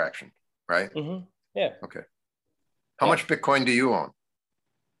infinitely fractioned, right? Yeah. Okay. How much Bitcoin do you own?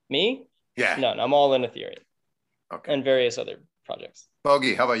 Me? Yeah. None. I'm all in Ethereum. Okay. And various other projects.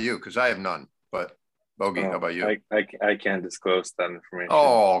 Bogey, how about you? Because I have none. But Bogey, how about you? I can't disclose that information.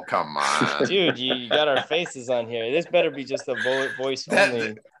 Oh, come on. Dude, you got our faces on here. This better be just a voice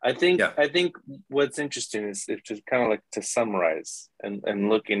only. I think what's interesting is to kind of like to summarize and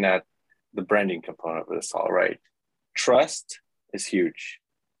looking at the branding component of this all, right? Trust is huge,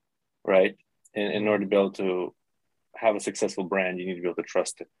 right? In order to be able to have a successful brand, you need to be able to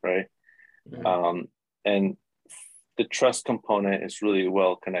trust it, right? And the trust component is really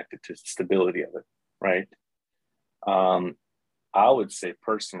well connected to the stability of it, right? I would say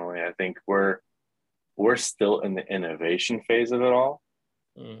personally, I think we're still in the innovation phase of it all.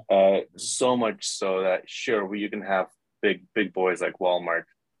 So much so that sure, you can have big boys like Walmart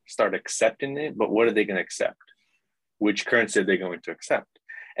start accepting it, but what are they going to accept? Which currency are they going to accept?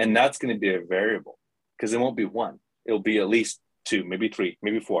 And that's going to be a variable because it won't be one. It'll be at least 2, maybe 3,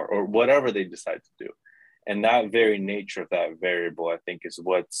 maybe 4, or whatever they decide to do. And that very nature of that variable, I think, is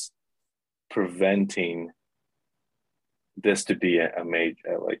what's preventing this to be a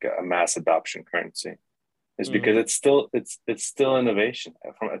major, like a mass adoption currency, is because it's still innovation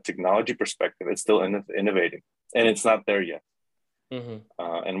from a technology perspective. It's still innovating, and it's not there yet.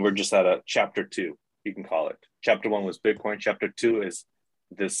 And we're just at a chapter 2, you can call it. Chapter 1 was Bitcoin. Chapter 2 is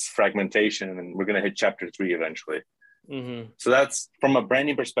this fragmentation, and we're going to hit chapter 3 eventually. So that's from a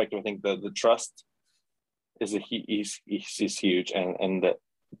branding perspective. I think the trust is huge, and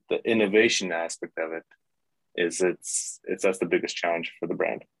the innovation aspect of it is that's the biggest challenge for the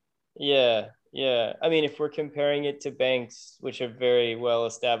brand. Yeah. I mean, if we're comparing it to banks, which have very well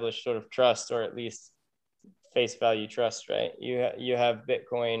established sort of trust, or at least face value trust, right? You have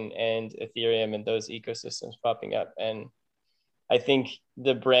Bitcoin and Ethereum and those ecosystems popping up, and I think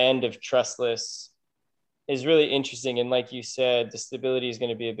the brand of trustless is really interesting. And like you said, the stability is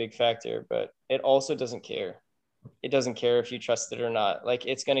going to be a big factor, but it also doesn't care. It doesn't care if you trust it or not. Like,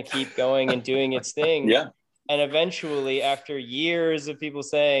 it's going to keep going and doing its thing. Yeah. And eventually, after years of people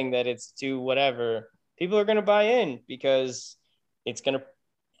saying that it's to whatever, people are going to buy in because it's going to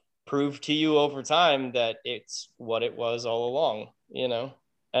prove to you over time that it's what it was all along,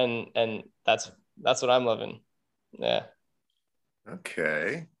 and that's what I'm loving. Yeah.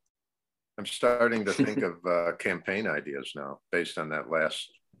 Okay. I'm starting to think of campaign ideas now based on that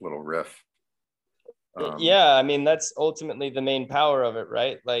last little riff. Yeah, I mean, that's ultimately the main power of it,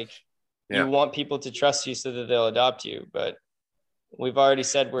 right? Like, you want people to trust you so that they'll adopt you, but we've already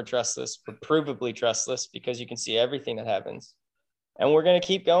said we're trustless. We're provably trustless because you can see everything that happens, and we're going to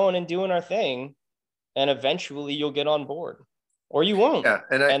keep going and doing our thing, and eventually you'll get on board, or you won't. Yeah,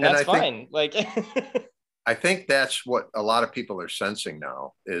 and that's fine. Like, I think that's what a lot of people are sensing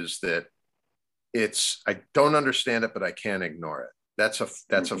now, is that I don't understand it, but I can't ignore it. That's a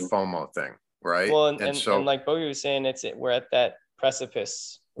FOMO thing, right? Well, and like Bogey was saying, we're at that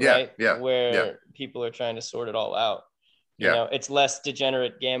precipice, right? Where people are trying to sort it all out. You know, it's less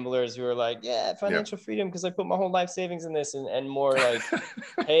degenerate gamblers who are like, financial freedom because I put my whole life savings in this, and more like,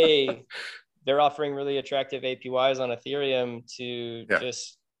 hey, they're offering really attractive APYs on Ethereum to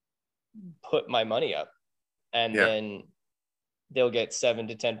just put my money up, and then they'll get 7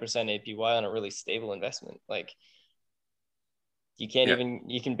 to 10% APY on a really stable investment. Like you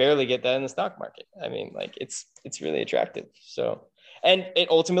can barely get that in the stock market. I mean, like it's really attractive. So, and it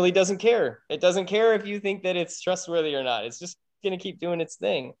ultimately doesn't care. It doesn't care if you think that it's trustworthy or not. It's just going to keep doing its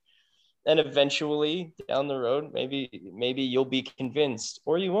thing. And eventually down the road, maybe you'll be convinced,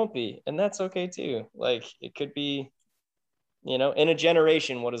 or you won't be. And that's okay too. Like it could be, in a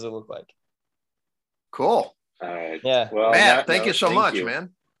generation, what does it look like? Cool. All right. Yeah. Well, Matt, thank you so much, man.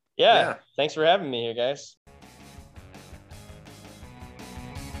 Yeah. Thanks for having me here, guys.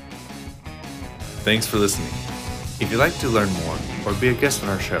 Thanks for listening. If you'd like to learn more or be a guest on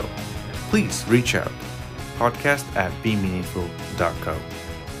our show, please reach out. podcast@bemeaningful.co.